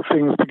series of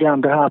things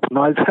began to happen.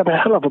 I had a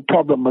hell of a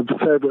problem with the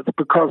Soviets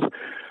because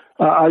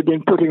I'd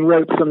been putting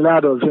ropes and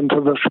ladders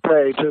into the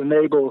Spree to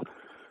enable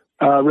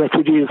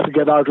refugees to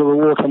get out of the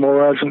water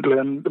more urgently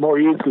and more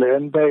easily.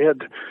 And they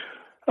had,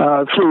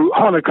 through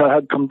Honecker,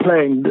 had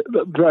complained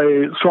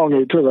very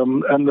strongly to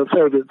them, and the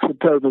Soviets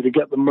had told me to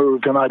get them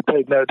moved, and I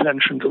paid no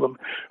attention to them.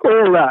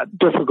 All that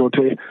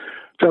difficulty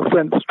just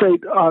went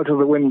straight out of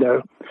the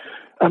window.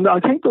 And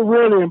I think the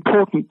really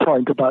important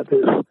point about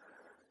this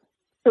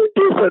is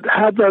that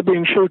had there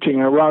been shooting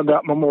around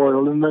that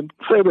memorial, and the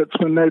Soviets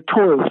were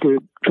notoriously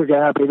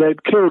trigger happy,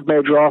 they'd killed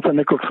Major Arthur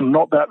Nicholson,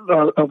 not that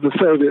of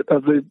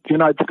the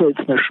United States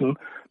mission,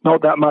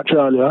 not that much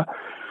earlier.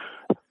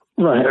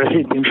 Well,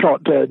 he'd been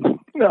shot dead.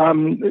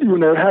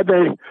 Had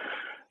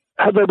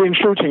there been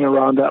shooting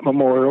around that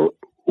memorial,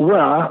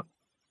 where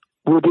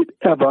would it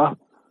ever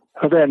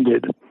have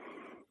ended?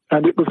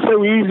 And it was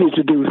so easy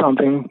to do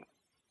something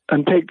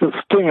and take the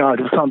sting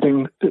out of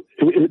something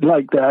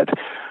like that.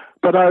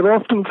 But I've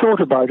often thought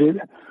about it,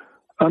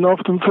 and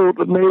often thought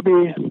that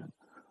maybe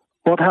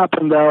what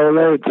happened there,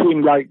 although it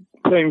seemed like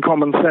plain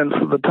common sense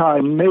at the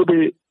time,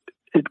 maybe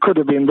it could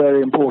have been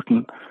very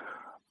important.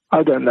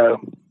 I don't know.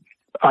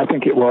 I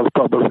think it was,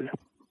 probably.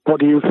 What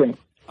do you think?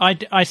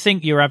 I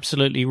think you're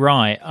absolutely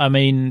right. I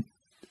mean,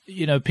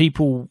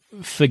 people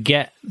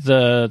forget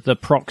the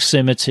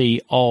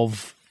proximity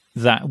of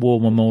that war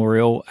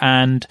memorial,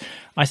 and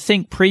I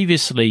think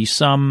previously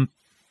some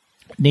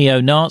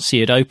neo-Nazi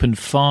had opened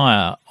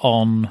fire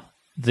on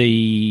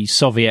the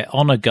Soviet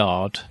honor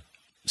guard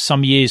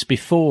some years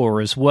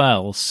before as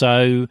well.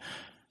 So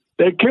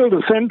they killed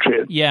a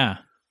sentry. Yeah.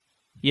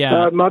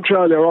 Much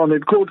earlier on,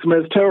 it caused the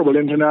most terrible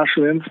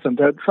international incident.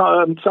 A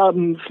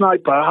sudden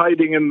sniper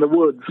hiding in the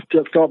woods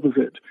just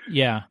opposite.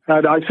 Yeah.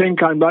 And I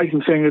think I'm right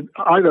in saying it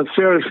either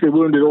seriously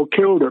wounded or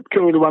killed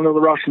one of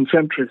the Russian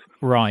sentries.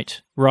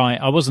 Right.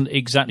 I wasn't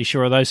exactly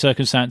sure of those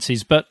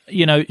circumstances. But,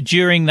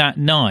 during that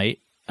night,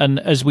 and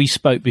as we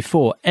spoke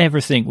before,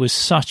 everything was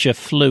such a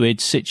fluid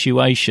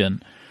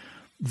situation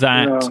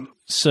that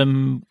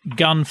some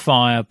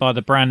gunfire by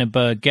the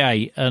Brandenburg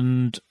Gate,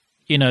 and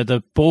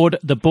the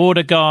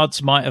border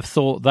guards might have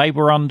thought they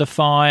were under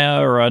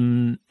fire,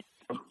 and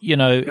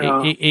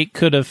it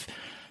could have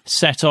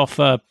set off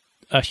a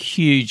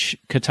huge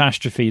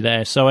catastrophe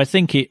there. So I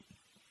think it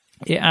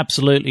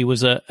absolutely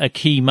was a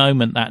key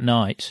moment that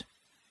night.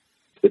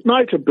 It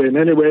might have been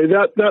anyway.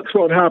 That's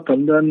what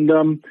happened, and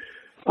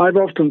I've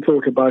often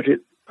thought about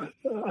it.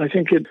 I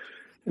think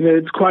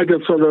it's quite a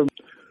sort of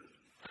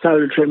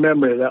salutary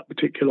memory, that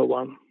particular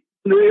one.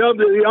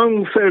 The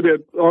young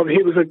Soviet,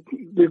 he was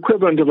the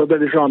equivalent of a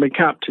British Army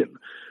captain.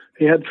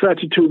 He had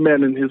 32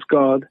 men in his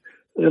guard.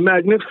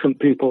 Magnificent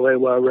people they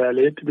were,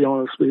 really, to be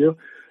honest with you.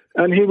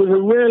 And he was a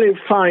really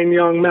fine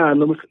young man.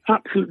 There was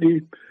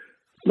absolutely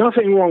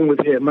nothing wrong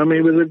with him. I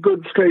mean, he was a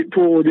good,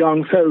 straightforward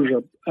young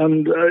soldier.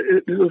 And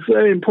it was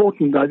very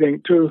important, I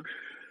think, to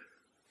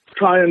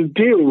try and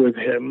deal with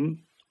him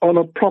on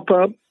a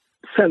proper,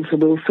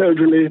 sensible,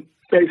 soldierly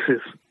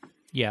basis.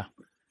 Yeah.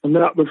 And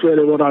that was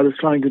really what I was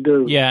trying to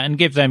do. Yeah, and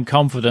give them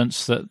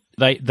confidence that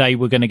they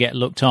were going to get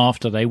looked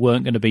after. They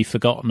weren't going to be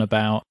forgotten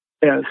about.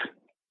 Yes,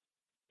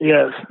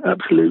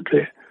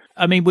 absolutely.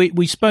 I mean,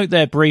 we spoke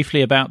there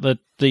briefly about the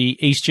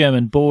East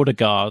German border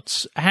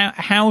guards.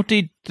 How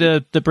did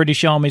the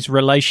British Army's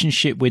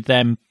relationship with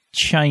them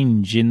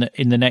change in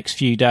the next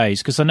few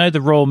days? Because I know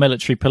the Royal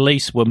Military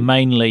Police were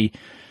mainly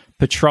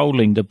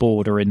patrolling the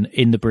border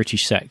in the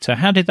British sector.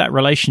 How did that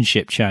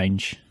relationship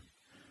change?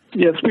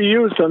 Yes, we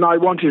used, and I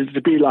wanted it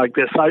to be like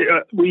this.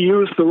 We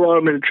used the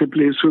Royal Military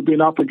Police, who've been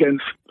up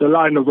against the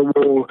line of the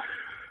wall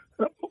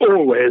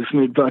always, in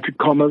inverted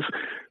commas.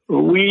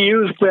 We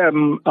used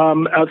them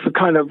as a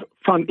kind of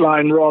front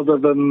line rather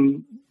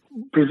than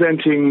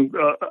presenting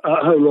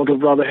a whole lot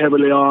of rather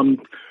heavily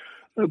armed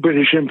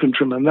British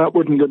infantrymen. That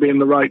wouldn't have been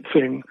the right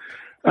thing.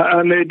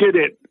 And they did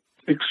it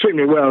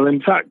extremely well.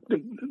 In fact,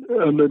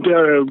 the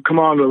dear old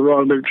commander of the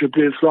Royal Military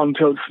Police, Ron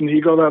Tilson,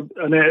 he got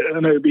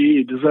an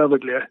OBE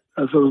deservedly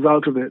as a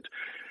result of it.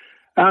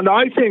 And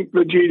I think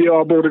the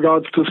GDR border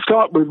guards to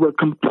start with were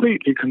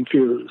completely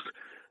confused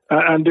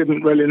and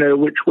didn't really know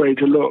which way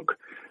to look.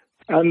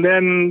 And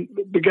then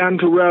began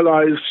to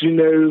realize,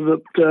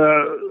 that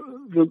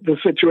the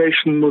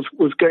situation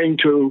was going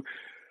to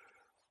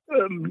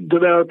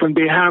develop and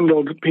be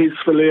handled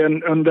peacefully,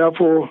 and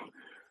therefore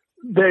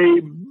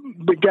they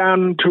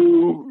began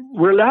to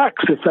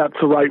relax, if that's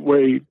the right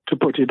way to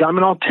put it. I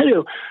mean, I'll tell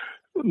you,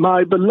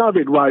 my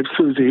beloved wife,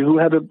 Susie, who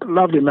had a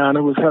lovely man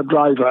who was her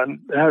driver and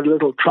had a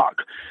little truck,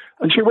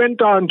 and she went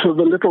down to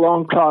the little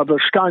enclave of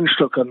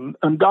Steinstücken,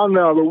 and down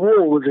there the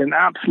wall was in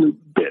absolute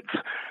bits.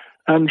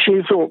 And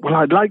she thought, well,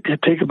 I'd like to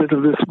take a bit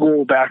of this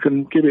wall back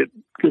and give it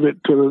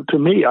to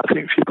me. I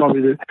think she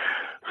probably did.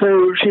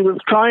 So she was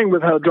trying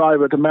with her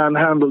driver to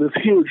manhandle this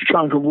huge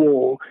chunk of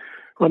wall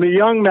when a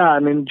young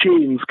man in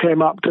jeans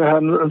came up to her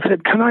and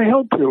said, "Can I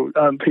help you,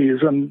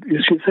 please?" And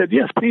she said,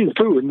 "Yes, please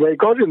do." And they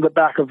got in the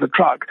back of the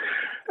truck.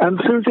 And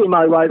Susie,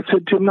 my wife,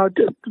 said to him, "Now,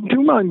 do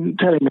you mind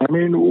telling me, I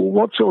mean,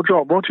 what's your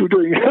job? What are you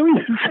doing?" And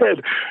he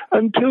said,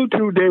 "Until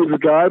 2 days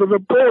ago, I was a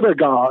border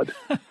guard."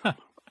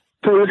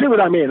 So you see what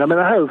I mean? I mean,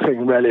 the whole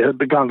thing really had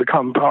begun to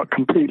come apart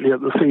completely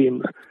at the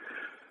seams.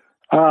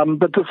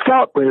 But to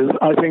start with,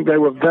 I think they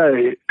were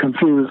very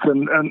confused,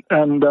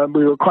 and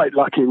we were quite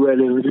lucky,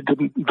 really. It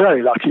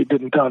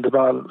didn't turn to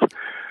violence.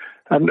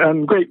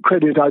 And great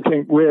credit, I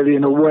think, really,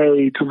 in a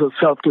way, to the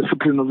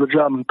self-discipline of the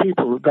German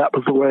people. That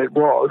was the way it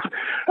was.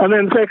 And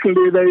then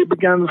secondly, they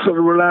began to sort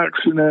of relax,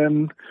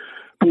 and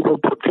people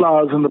put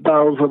flowers in the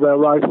barrels of their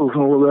rifles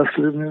and all the rest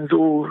of it, and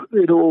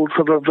it all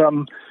sort of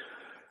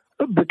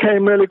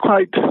became really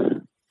quite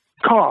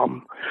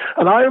calm.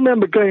 And I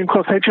remember going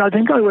across, actually, I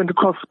think I went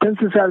across,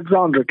 Princess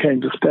Alexandra came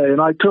to stay, and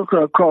I took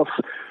her across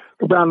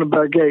the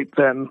Brandenburg Gate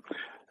then,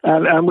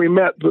 and we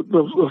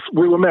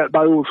we were met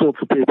by all sorts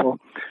of people,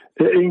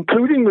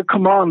 including the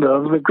commander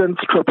of the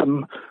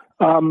Grenztruppen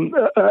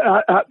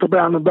at the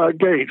Brandenburg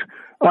Gate.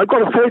 I've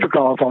got a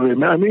photograph of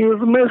him. I mean, he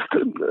was the most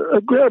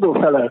agreeable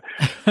fellow.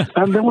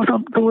 And there was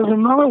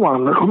another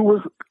one who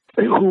was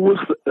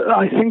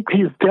I think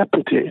his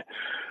deputy,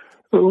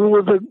 who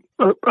was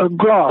a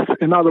Graf,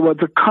 in other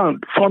words, a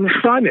Count von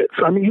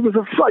Steinitz. I mean, he was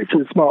a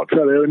frightfully smart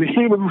fellow, and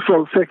he was the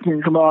sort of second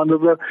in command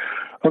of the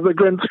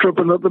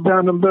Grenztruppen at the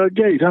Brandenburg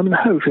Gate. I mean, the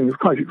whole thing was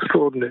quite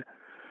extraordinary.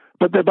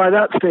 But by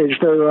that stage,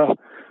 they were,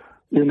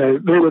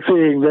 they were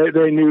seeing,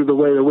 they knew the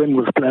way the wind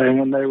was playing,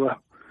 and they were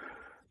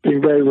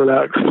being very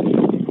relaxed.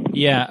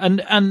 Yeah,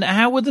 and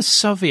how were the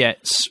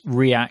Soviets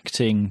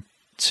reacting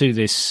to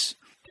this?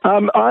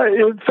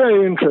 It's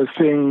very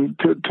interesting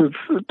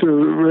to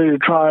really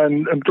try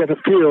and get a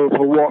feel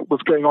for what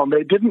was going on.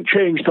 They didn't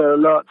change their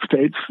alert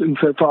states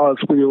insofar as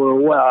we were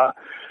aware,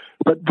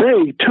 but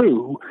they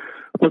too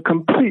were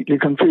completely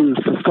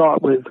confused to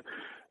start with.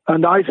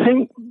 And I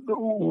think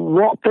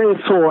what they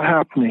saw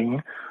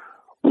happening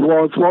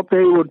was what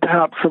they would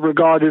perhaps have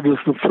regarded as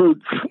the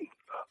fruits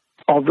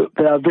of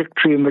their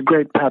victory in the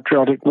Great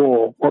Patriotic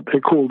War, what they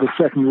called the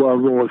Second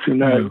World War, as you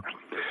know. Mm.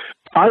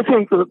 I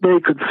think that they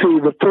could see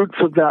the fruits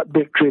of that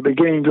victory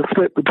beginning to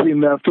slip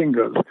between their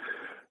fingers,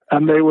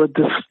 and they were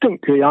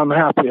distinctly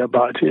unhappy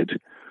about it.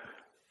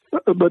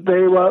 But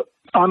they were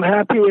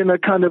unhappy in a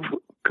kind of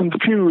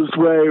confused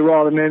way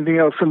rather than anything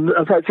else. And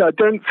as I said,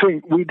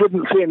 we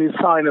didn't see any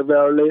sign of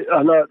their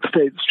alert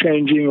states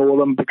changing or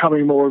them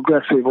becoming more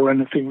aggressive or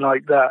anything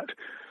like that.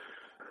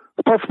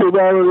 Possibly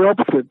rather the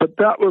opposite, but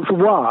that was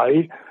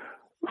why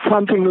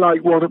something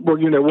like what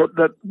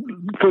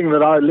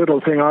that little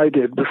thing I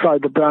did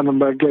beside the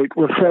Brandenburg Gate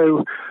was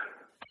so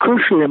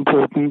crucially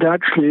important,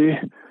 actually,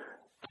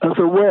 as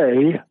a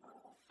way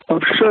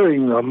of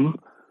showing them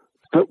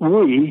that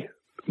we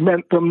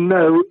meant them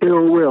no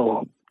ill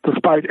will,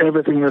 despite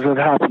everything that had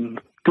happened.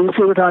 Do you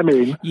see what I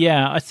mean?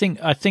 Yeah, I think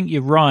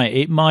you're right.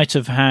 It might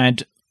have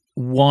had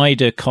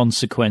wider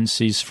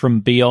consequences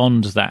from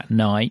beyond that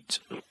night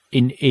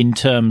in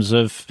terms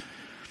of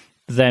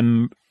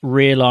them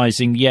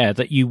realizing,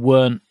 that you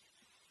weren't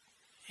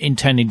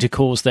intending to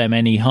cause them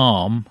any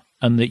harm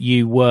and that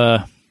you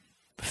were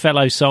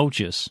fellow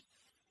soldiers.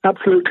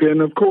 Absolutely.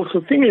 And of course,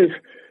 the thing is,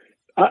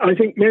 I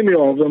think many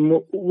of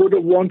them would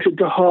have wanted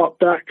to hark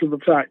back to the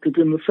fact that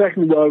in the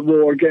Second World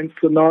War against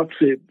the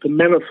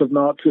menace of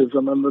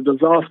Nazism and the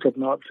disaster of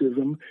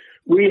Nazism,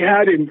 we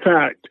had, in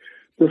fact,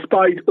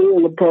 despite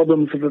all the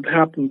problems that had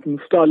happened from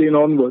Stalin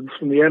onwards,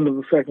 from the end of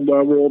the Second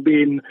World War,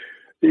 been,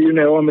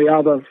 on the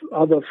other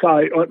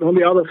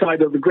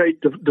side of the great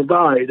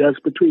divide, as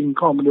between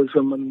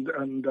communism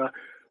and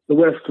the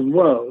Western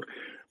world.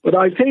 But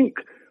I think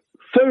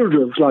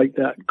soldiers like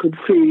that could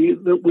see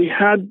that we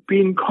had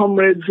been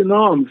comrades in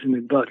arms, in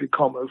inverted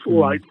commas,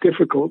 all right,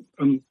 difficult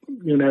and,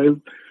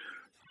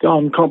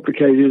 darn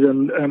complicated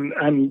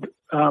and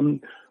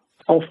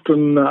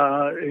often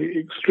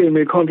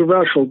extremely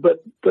controversial.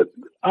 But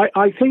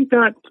I think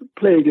that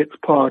played its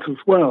part as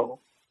well.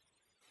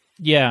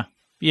 Yeah.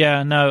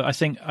 Yeah, no, I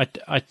think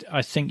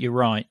you're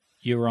right.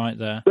 You're right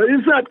there. There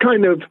is that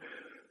kind of,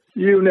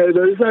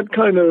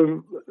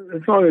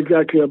 it's not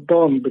exactly a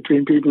bond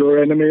between people who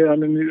are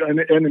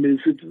enemies,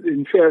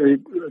 in theory,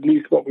 at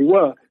least what we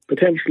were,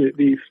 potentially at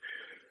least.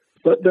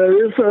 But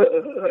there is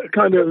a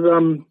kind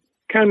of,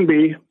 can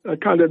be a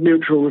kind of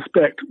mutual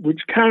respect,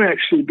 which can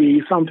actually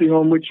be something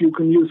on which you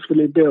can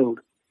usefully build.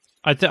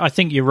 I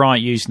think you're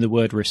right using the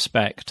word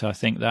respect. I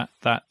think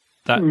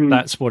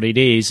that's what it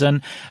is.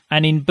 And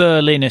in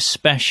Berlin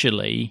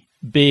especially,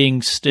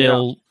 being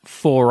still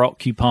four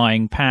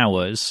occupying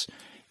powers,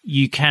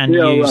 you can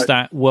use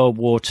that World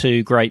War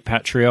II Great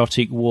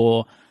Patriotic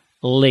War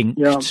link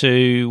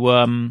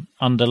to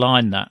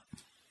underline that.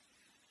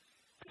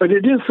 But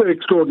it is so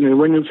extraordinary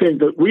when you think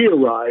that we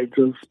arrived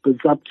as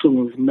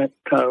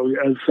Besatzungsmächte,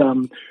 as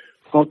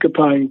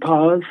occupying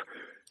powers,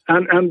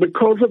 and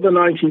because of the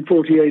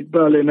 1948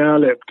 Berlin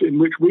airlift, in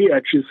which we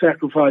actually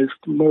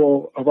sacrificed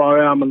more of our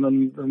airmen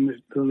than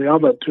the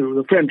other two.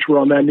 The French were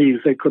on their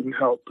knees; they couldn't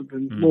help, but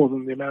more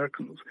than the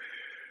Americans.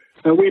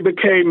 And we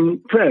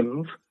became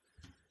friends,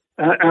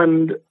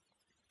 and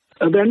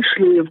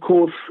eventually, of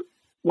course,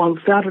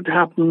 once that had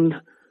happened,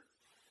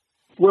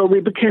 well, we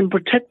became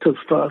protectors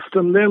first,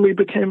 and then we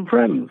became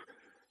friends.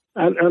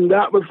 And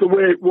that was the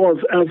way it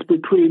was as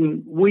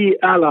between we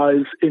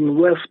allies in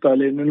West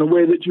Berlin in a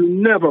way that you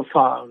never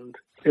found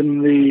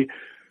in the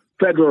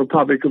Federal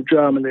Republic of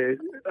Germany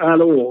at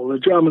all. The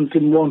Germans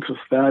didn't want us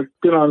there,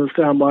 didn't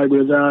understand why we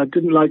were there,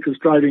 didn't like us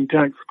driving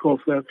tanks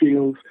across their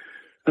fields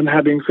and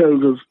having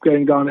soldiers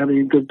going down, having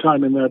a good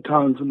time in their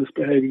towns and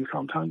misbehaving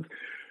sometimes.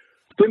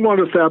 Didn't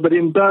want us there, but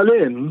in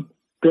Berlin,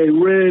 they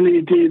really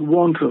did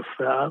want us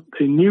there.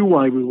 They knew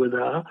why we were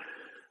there.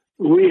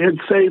 We had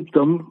saved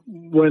them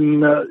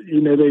when,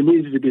 they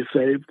needed to be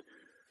saved.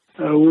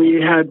 We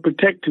had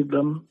protected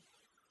them,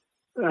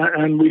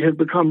 and we had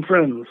become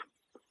friends.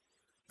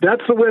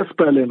 That's the West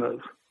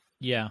Berliners.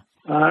 Yeah.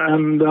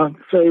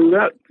 So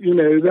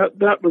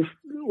that was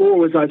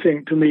always, I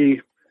think, to me,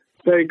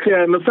 very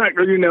clear. And the fact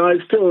that, I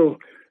still,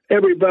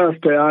 every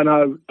birthday,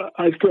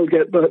 I still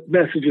get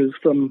messages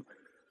from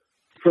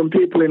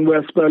people in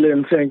West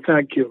Berlin saying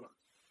thank you.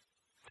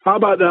 How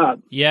about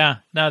that? Yeah,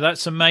 no,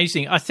 that's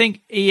amazing. I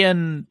think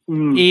Ian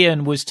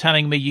was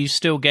telling me you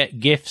still get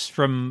gifts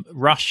from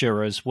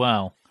Russia as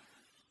well.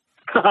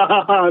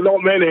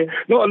 Not many,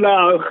 not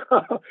now,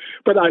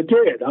 but I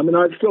did. I mean,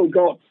 I've still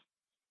got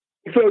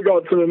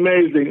some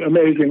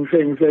amazing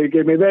things they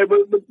gave me. They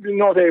were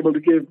not able to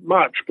give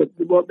much, but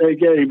what they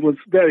gave was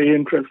very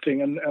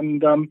interesting and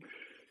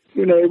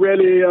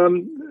really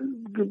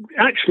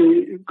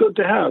actually good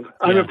to have.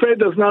 I'm afraid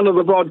there's none of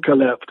the vodka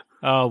left.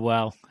 Oh,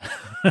 well.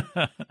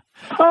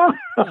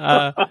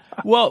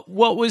 What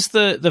was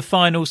the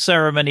final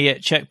ceremony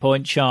at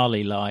Checkpoint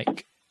Charlie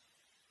like?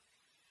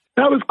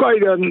 That was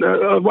quite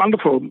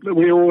wonderful.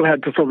 We all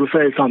had to sort of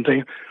say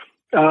something.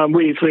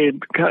 We three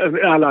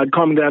Allied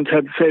commandants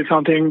had to say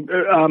something.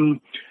 And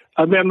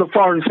then the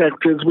foreign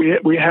secretaries,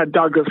 we had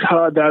Douglas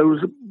Hurd, who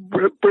was a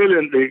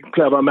brilliantly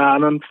clever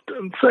man and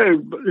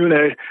so,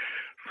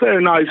 so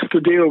nice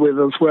to deal with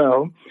as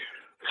well.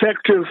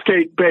 Secretary of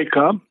State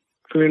Baker,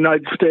 from the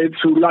United States,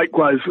 who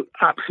likewise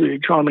absolutely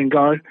charming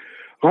guy.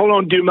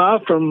 Roland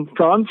Dumas from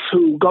France,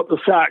 who got the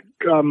sack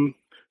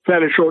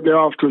fairly shortly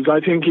afterwards. I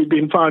think he'd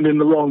been found in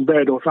the wrong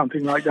bed or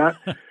something like that.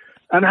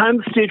 And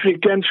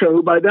Hans-Dietrich Genscher,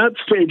 who by that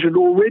stage had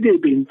already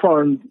been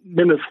foreign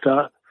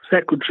minister,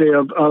 secretary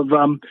of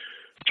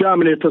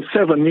Germany for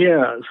 7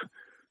 years.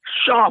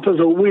 Sharp as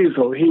a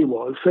weasel he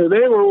was. So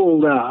they were all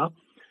there,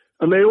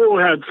 and they all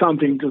had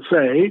something to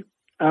say.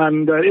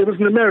 And it was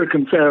an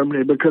American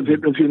ceremony because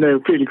it was,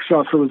 Felix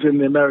Strasser was in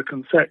the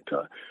American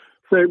sector.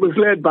 So it was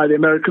led by the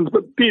Americans,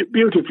 but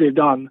beautifully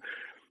done.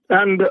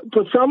 And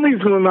for some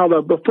reason or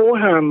another,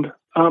 beforehand,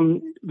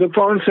 the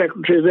foreign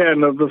secretary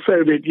then of the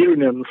Soviet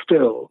Union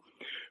still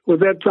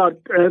was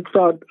Edzard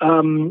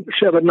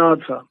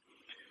Shevardnadze.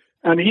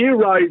 And he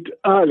arrived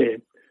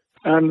early.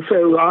 And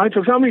so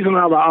for some reason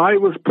or other, I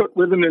was put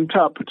with an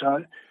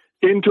interpreter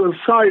into a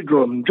side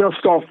room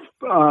just off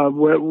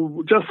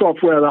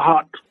where the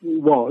hut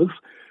was,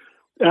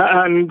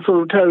 and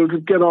sort of told to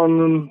get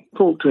on and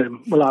talk to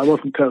him. Well, I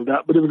wasn't told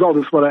that, but it was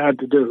obvious what I had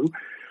to do.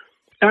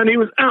 And he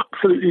was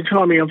absolutely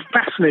charming and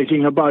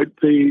fascinating about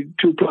the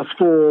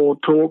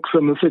 2+4 talks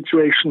and the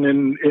situation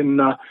in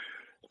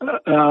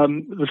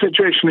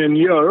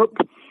Europe.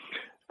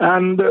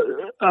 And he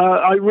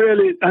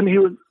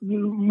was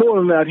more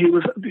than that. He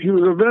was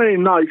a very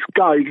nice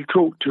guy to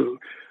talk to.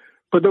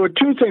 But there were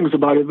two things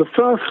about it. The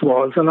first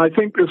was, and I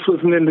think this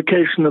was an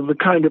indication of the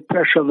kind of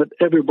pressure that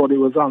everybody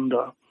was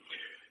under.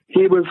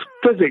 He was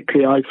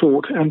physically, I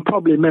thought, and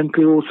probably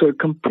mentally also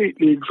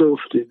completely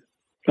exhausted.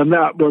 And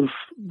that was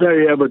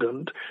very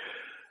evident.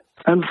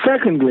 And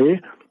secondly,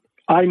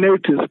 I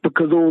noticed,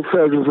 because all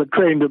soldiers are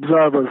trained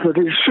observers, that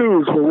his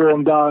shoes were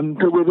worn down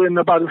to within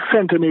about a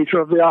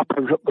centimetre of the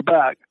uppers at the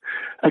back.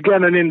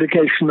 Again, an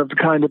indication of the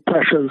kind of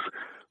pressures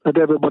that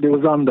everybody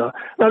was under.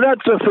 Now,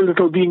 that's just a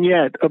little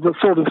vignette of the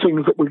sort of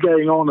things that were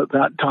going on at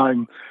that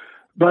time.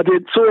 But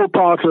it's all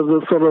part of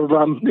the sort of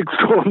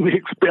extraordinary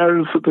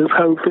experience that this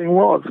whole thing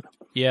was.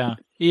 Yeah,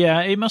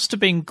 it must have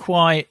been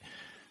quite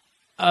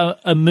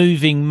a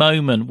moving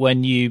moment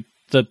when the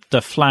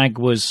flag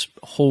was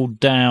hauled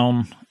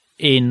down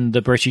in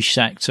the British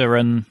sector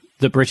and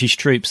the British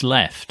troops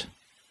left.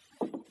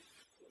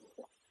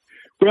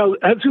 Well,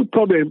 as you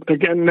probably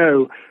again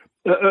know,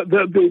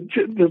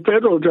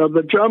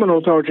 the German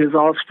authorities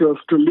asked for us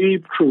to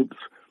leave troops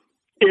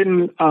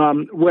in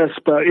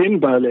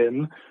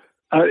Berlin,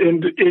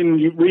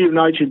 in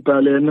reunited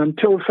Berlin,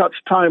 until such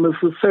time as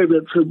the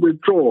Soviets had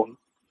withdrawn.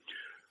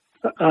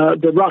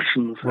 The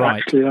Russians, right.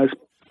 Actually,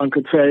 one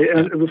could say,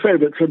 and the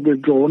Soviets had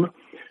withdrawn.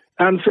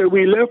 And so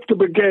we left a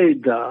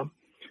brigade there.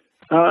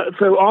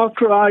 So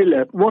after I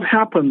left, what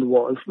happened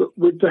was that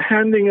with the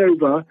handing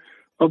over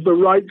of the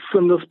rights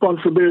and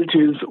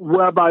responsibilities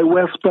whereby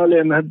West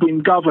Berlin had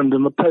been governed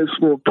in the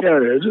post-war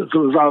period as a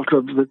result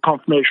of the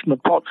confirmation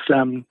of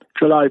Potsdam,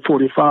 July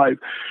 45,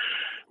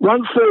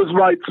 once those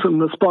rights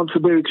and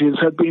responsibilities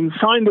had been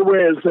signed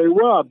away as they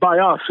were by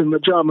us in the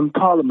German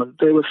parliament,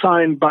 they were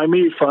signed by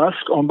me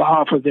first on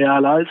behalf of the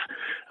Allies,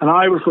 and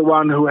I was the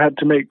one who had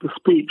to make the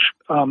speech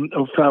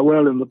of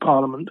farewell in the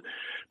parliament,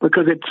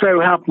 because it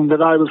so happened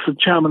that I was the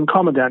chairman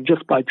commandant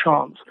just by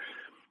chance.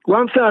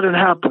 Once that had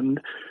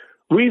happened,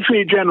 we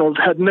three generals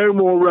had no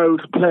more role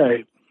to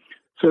play.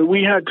 So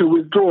we had to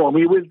withdraw.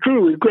 We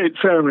withdrew with great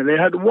ceremony. They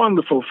had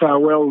wonderful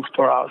farewells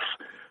for us.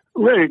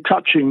 Very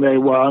touching they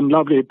were, and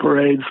lovely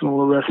parades and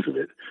all the rest of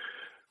it.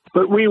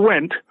 But we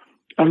went,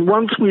 and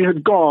once we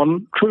had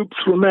gone, troops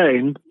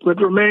remained,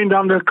 but remained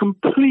under a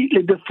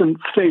completely different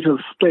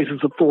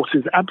status of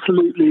forces,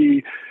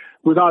 absolutely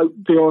without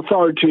the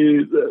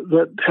authority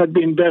that had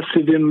been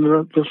vested in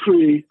the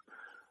three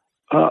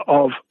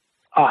of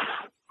us.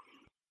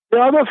 The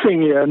other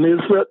thing, Ian,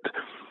 is that,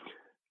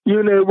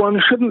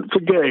 one shouldn't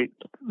forget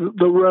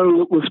the role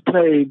that was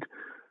played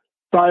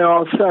by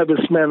our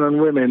servicemen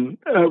and women.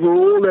 Over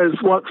all those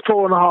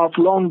 4.5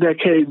 long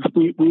decades,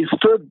 we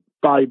stood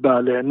by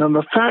Berlin, and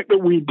the fact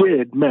that we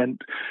did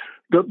meant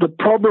that the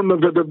problem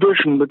of the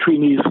division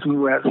between East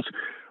and West,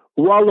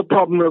 while the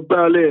problem of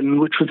Berlin,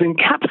 which was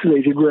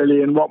encapsulated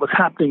really in what was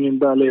happening in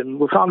Berlin,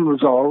 was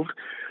unresolved,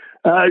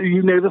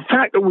 the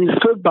fact that we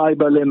stood by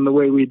Berlin the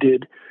way we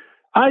did,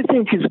 I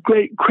think is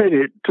great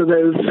credit to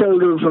those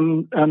soldiers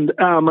and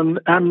airmen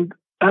and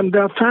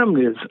their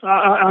families.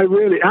 I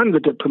really, and the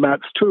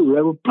diplomats too.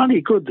 They were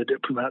bloody good, the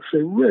diplomats.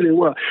 They really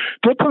were.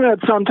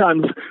 Diplomats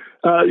sometimes,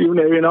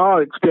 in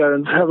our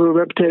experience, have a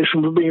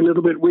reputation for being a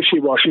little bit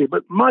wishy-washy,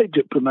 but my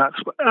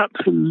diplomats were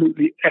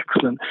absolutely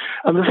excellent.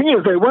 And the thing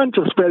is, they weren't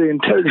just very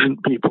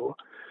intelligent people,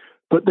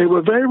 but they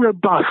were very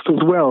robust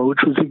as well,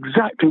 which was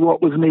exactly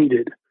what was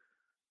needed.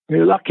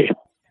 You're lucky.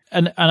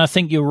 And I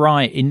think you're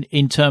right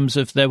in terms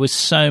of there were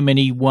so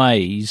many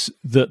ways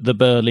that the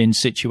Berlin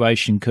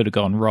situation could have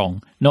gone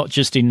wrong, not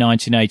just in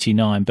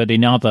 1989, but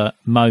in other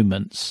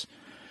moments.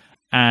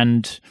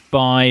 And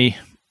by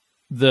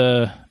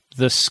the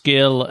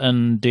skill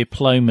and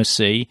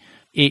diplomacy,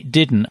 it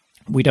didn't.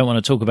 We don't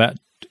want to talk about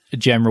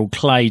General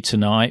Clay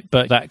tonight,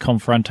 but that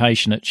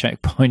confrontation at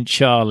Checkpoint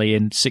Charlie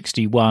in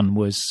 1961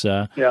 was...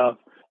 yeah,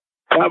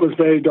 that was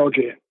very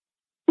dodgy.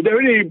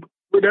 It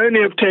would only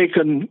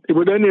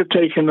have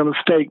taken a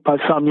mistake by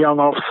some young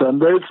officer,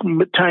 and those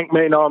tank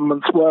main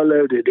armaments were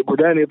loaded. It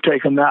would only have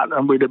taken that,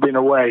 and we'd have been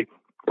away,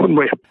 wouldn't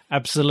we?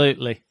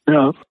 Absolutely.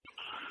 Yeah.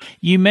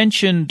 You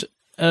mentioned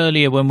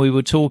earlier when we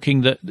were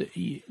talking that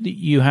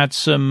you had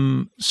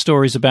some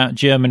stories about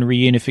German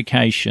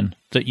reunification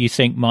that you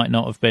think might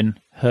not have been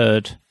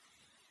heard.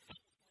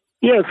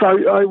 Yes,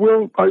 I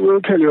will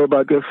tell you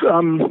about this.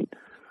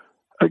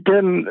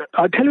 Again,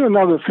 I'll tell you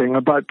another thing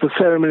about the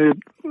ceremony,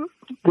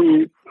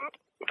 the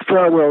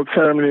farewell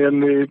ceremony in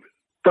the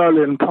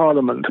Berlin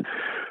Parliament.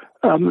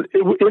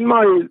 In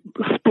my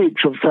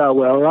speech of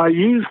farewell, I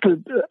used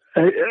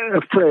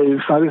a phrase,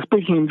 I was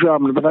speaking in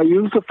German, but I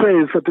used a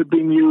phrase that had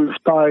been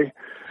used by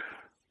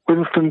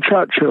Winston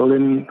Churchill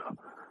in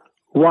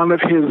one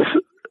of his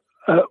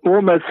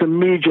almost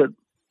immediate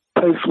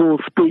post-war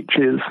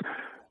speeches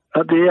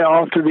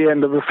after the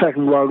end of the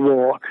Second World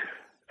War.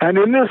 And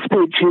in this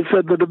speech, he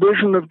said the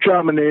division of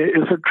Germany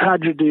is a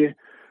tragedy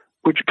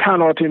which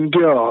cannot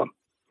endure.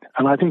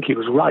 And I think he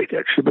was right,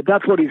 actually, but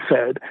that's what he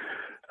said.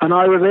 And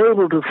I was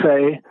able to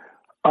say,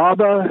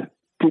 aber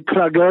die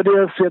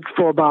Tragödie ist jetzt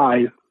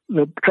vorbei.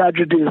 The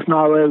tragedy is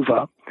now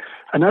over.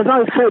 And as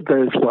I said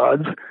those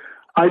words,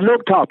 I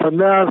looked up, and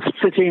there,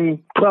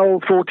 sitting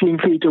 12, 14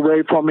 feet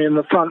away from me in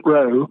the front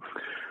row,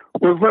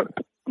 was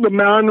the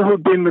man who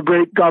had been the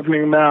great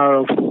governing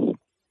mayor of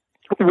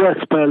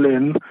West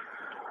Berlin,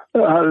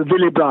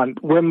 Willy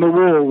Brandt, when the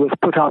wall was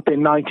put up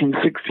in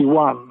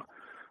 1961.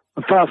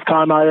 The first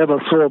time I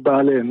ever saw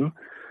Berlin,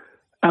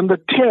 and the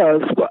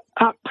tears were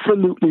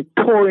absolutely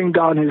pouring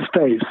down his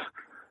face.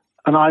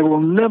 And I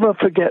will never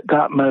forget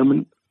that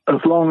moment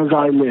as long as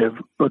I live,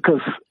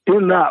 because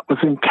in that was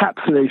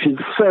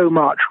encapsulated so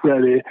much,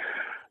 really,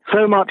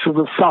 so much of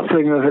the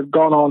suffering that had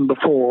gone on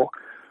before,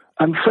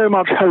 and so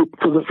much hope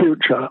for the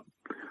future.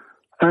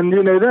 And,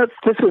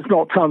 this is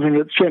not something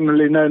that's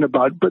generally known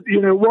about, but,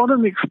 what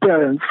an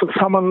experience for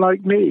someone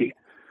like me.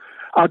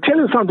 I'll tell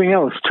you something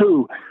else,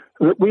 too,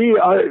 that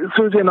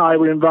Susie and I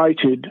were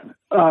invited,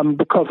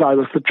 because I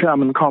was the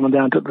chairman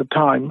commandant at the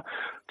time,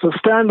 to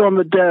stand on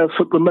the dais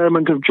at the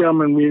moment of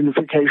German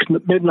reunification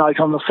at midnight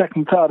on the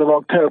 2nd, 3rd of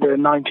October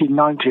in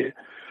 1990.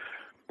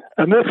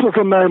 And this was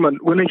a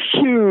moment when a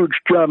huge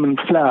German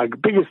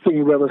flag, biggest thing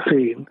you've ever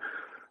seen,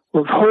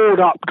 was hauled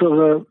up to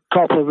the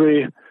top of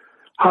the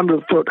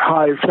 100-foot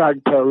high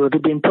flagpole that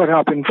had been put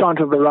up in front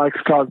of the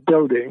Reichstag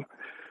building.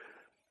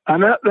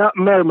 And at that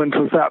moment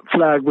as that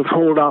flag was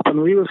hauled up,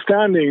 and we were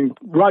standing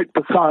right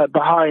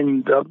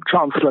behind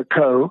Chancellor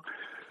Kohl,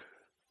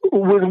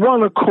 with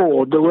one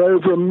accord, there were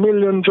over 1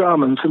 million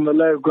Germans in the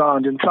low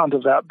ground in front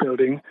of that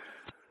building.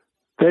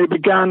 They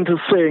began to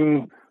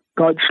sing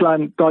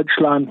Deutschland,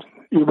 Deutschland,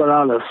 über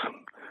alles.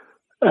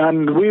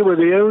 And we were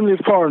the only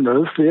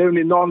foreigners, the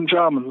only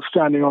non-Germans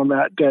standing on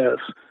that dais.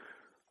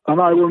 And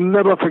I will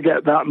never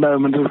forget that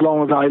moment as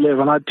long as I live.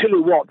 And I tell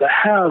you what, the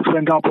hairs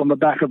went up on the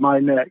back of my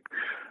neck.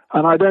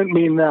 And I don't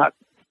mean that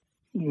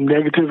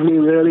negatively,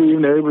 really.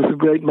 It was a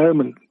great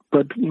moment.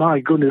 But my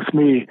goodness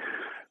me,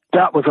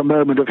 that was a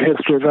moment of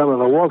history if ever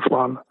there was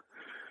one.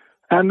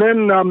 And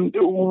then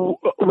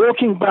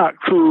walking back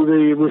through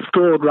the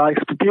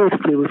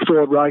beautifully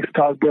restored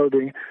Reichstag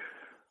building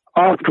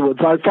afterwards,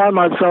 I found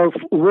myself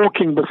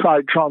walking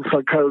beside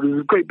Chancellor Kohl,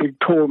 who's a great big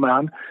tall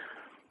man.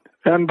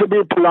 And to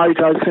be polite,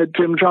 I said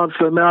to him,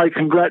 Chancellor, may I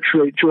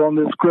congratulate you on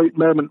this great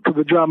moment for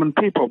the German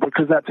people,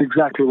 because that's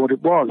exactly what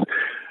it was.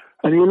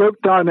 And he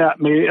looked down at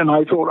me, and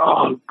I thought,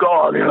 oh,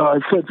 God, I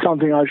said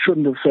something I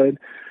shouldn't have said.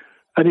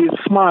 And he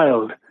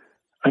smiled,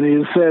 and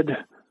he said,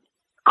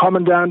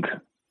 Commandant,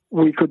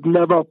 we could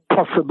never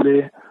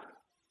possibly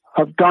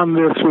have done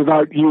this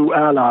without you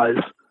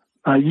allies.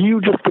 Now, you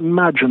just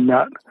imagine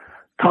that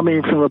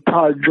coming from a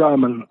proud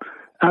German.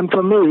 And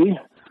for me,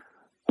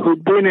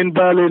 who'd been in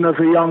Berlin as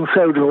a young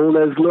soldier all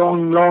those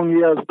long, long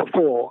years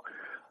before,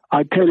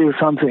 I tell you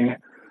something,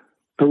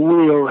 the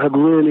wheel had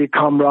really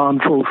come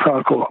round full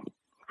circle.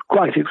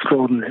 Quite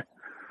extraordinary.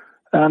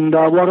 And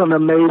what an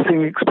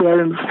amazing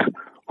experience,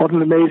 what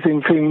an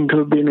amazing thing to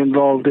have been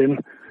involved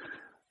in.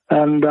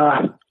 And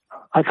I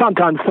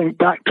sometimes think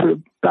back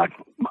on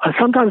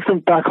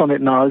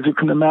it now, as you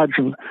can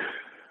imagine.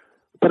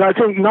 But I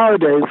think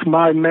nowadays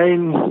my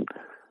main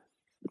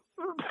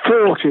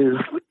thought is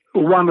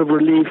one of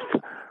relief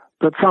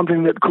that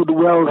something that could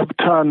well have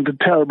turned to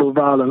terrible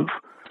violence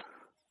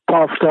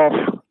passed off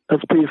as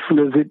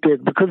peacefully as it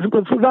did, because it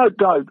was without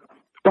doubt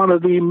one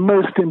of the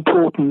most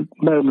important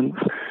moments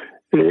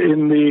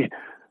certainly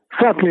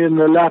in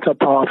the latter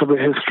part of the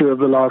history of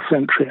the last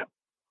century.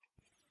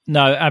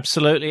 No,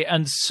 absolutely.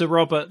 And Sir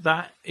Robert,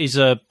 that is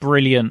a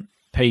brilliant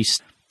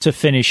piece to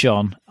finish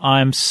on.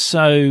 I'm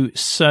so,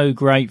 so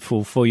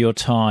grateful for your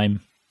time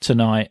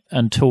tonight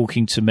and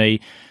talking to me.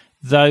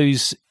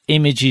 Those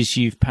images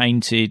you've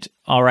painted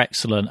are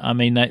excellent. I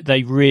mean,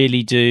 they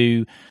really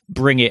do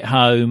bring it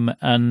home,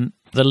 and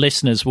the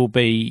listeners will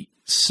be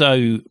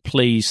so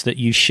pleased that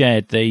you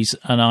shared these,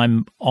 and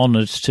I'm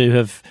honoured to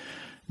have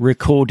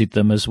recorded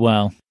them as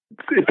well.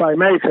 If I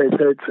may say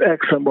so, it's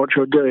excellent what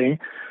you're doing.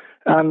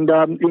 And,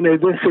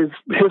 this is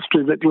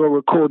history that you're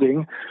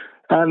recording.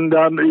 And,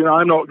 I'm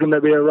not going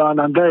to be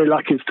around. I'm very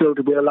lucky still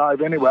to be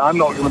alive anyway. I'm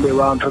not going to be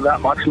around for that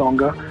much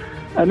longer.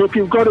 And if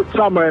you've got it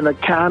somewhere in a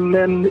can,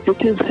 then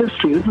it is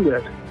history, isn't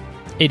it?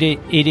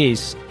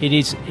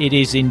 It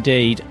is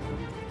indeed.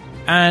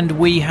 And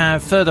we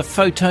have further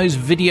photos,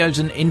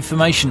 videos and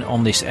information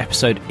on this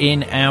episode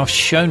in our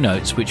show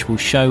notes, which will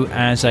show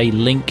as a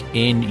link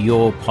in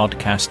your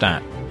podcast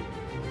app.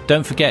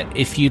 Don't forget,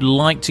 if you'd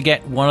like to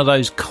get one of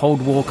those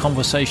Cold War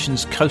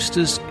Conversations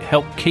coasters,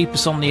 help keep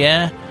us on the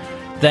air,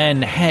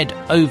 then head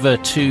over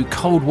to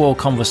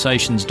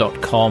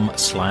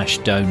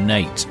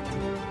coldwarconversations.com/donate.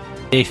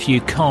 If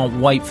you can't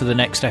wait for the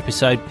next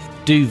episode,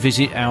 do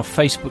visit our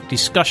Facebook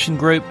discussion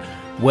group,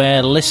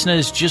 where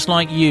listeners just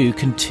like you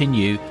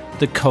continue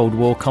the Cold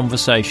War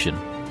conversation.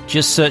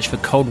 Just search for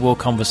Cold War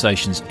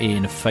Conversations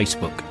in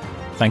Facebook.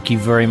 Thank you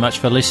very much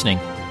for listening.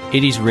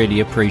 It is really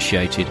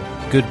appreciated.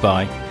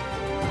 Goodbye.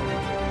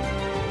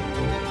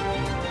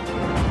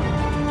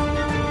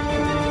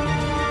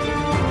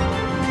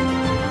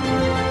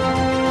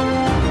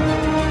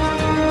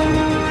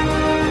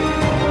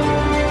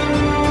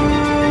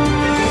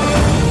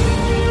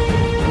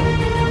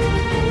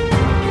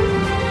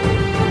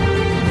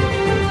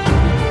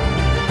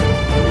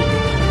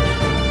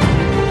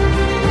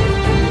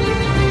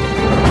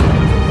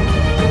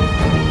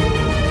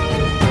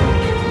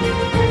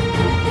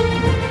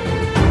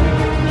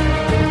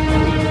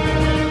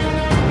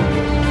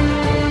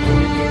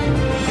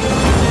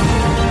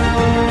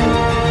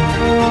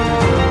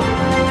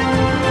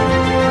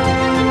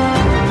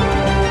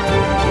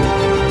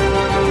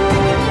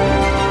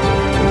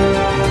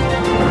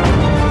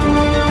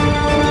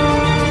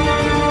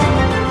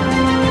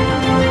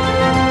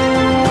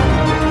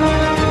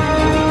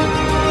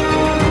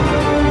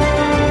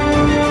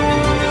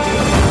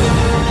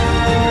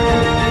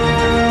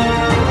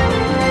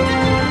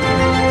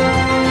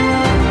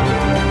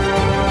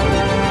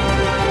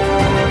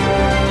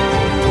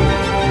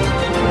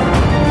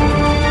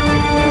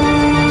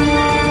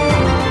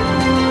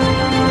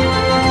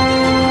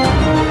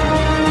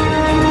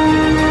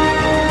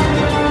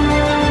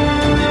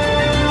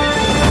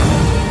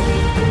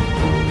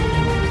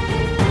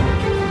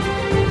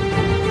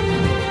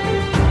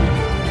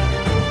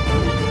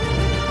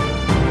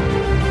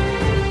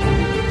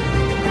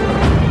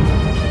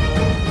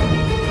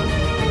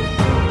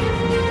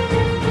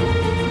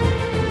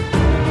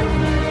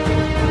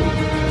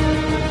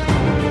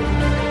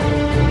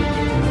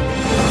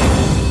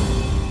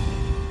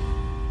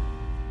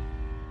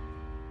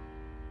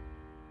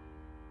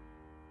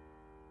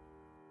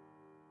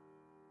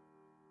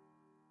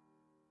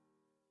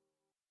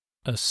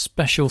 A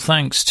special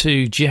thanks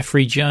to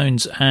Jeffrey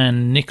Jones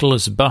and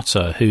Nicholas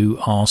Butter, who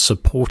are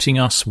supporting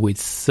us with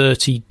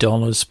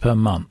 $30 per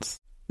month.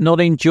 Not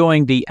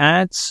enjoying the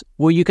ads?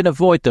 Well, you can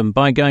avoid them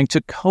by going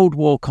to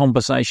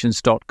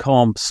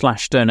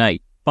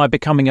coldwarconversations.com/donate. By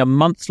becoming a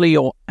monthly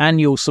or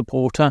annual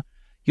supporter,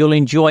 you'll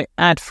enjoy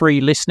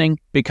ad-free listening,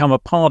 become a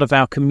part of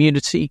our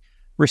community,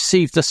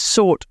 receive the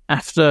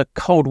sought-after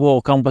Cold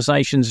War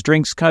Conversations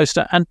drinks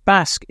coaster, and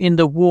bask in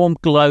the warm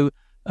glow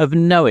of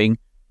knowing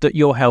that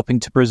you're helping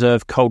to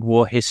preserve Cold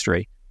War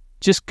history.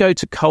 Just go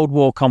to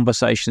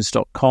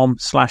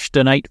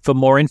coldwarconversations.com/donate for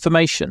more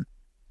information.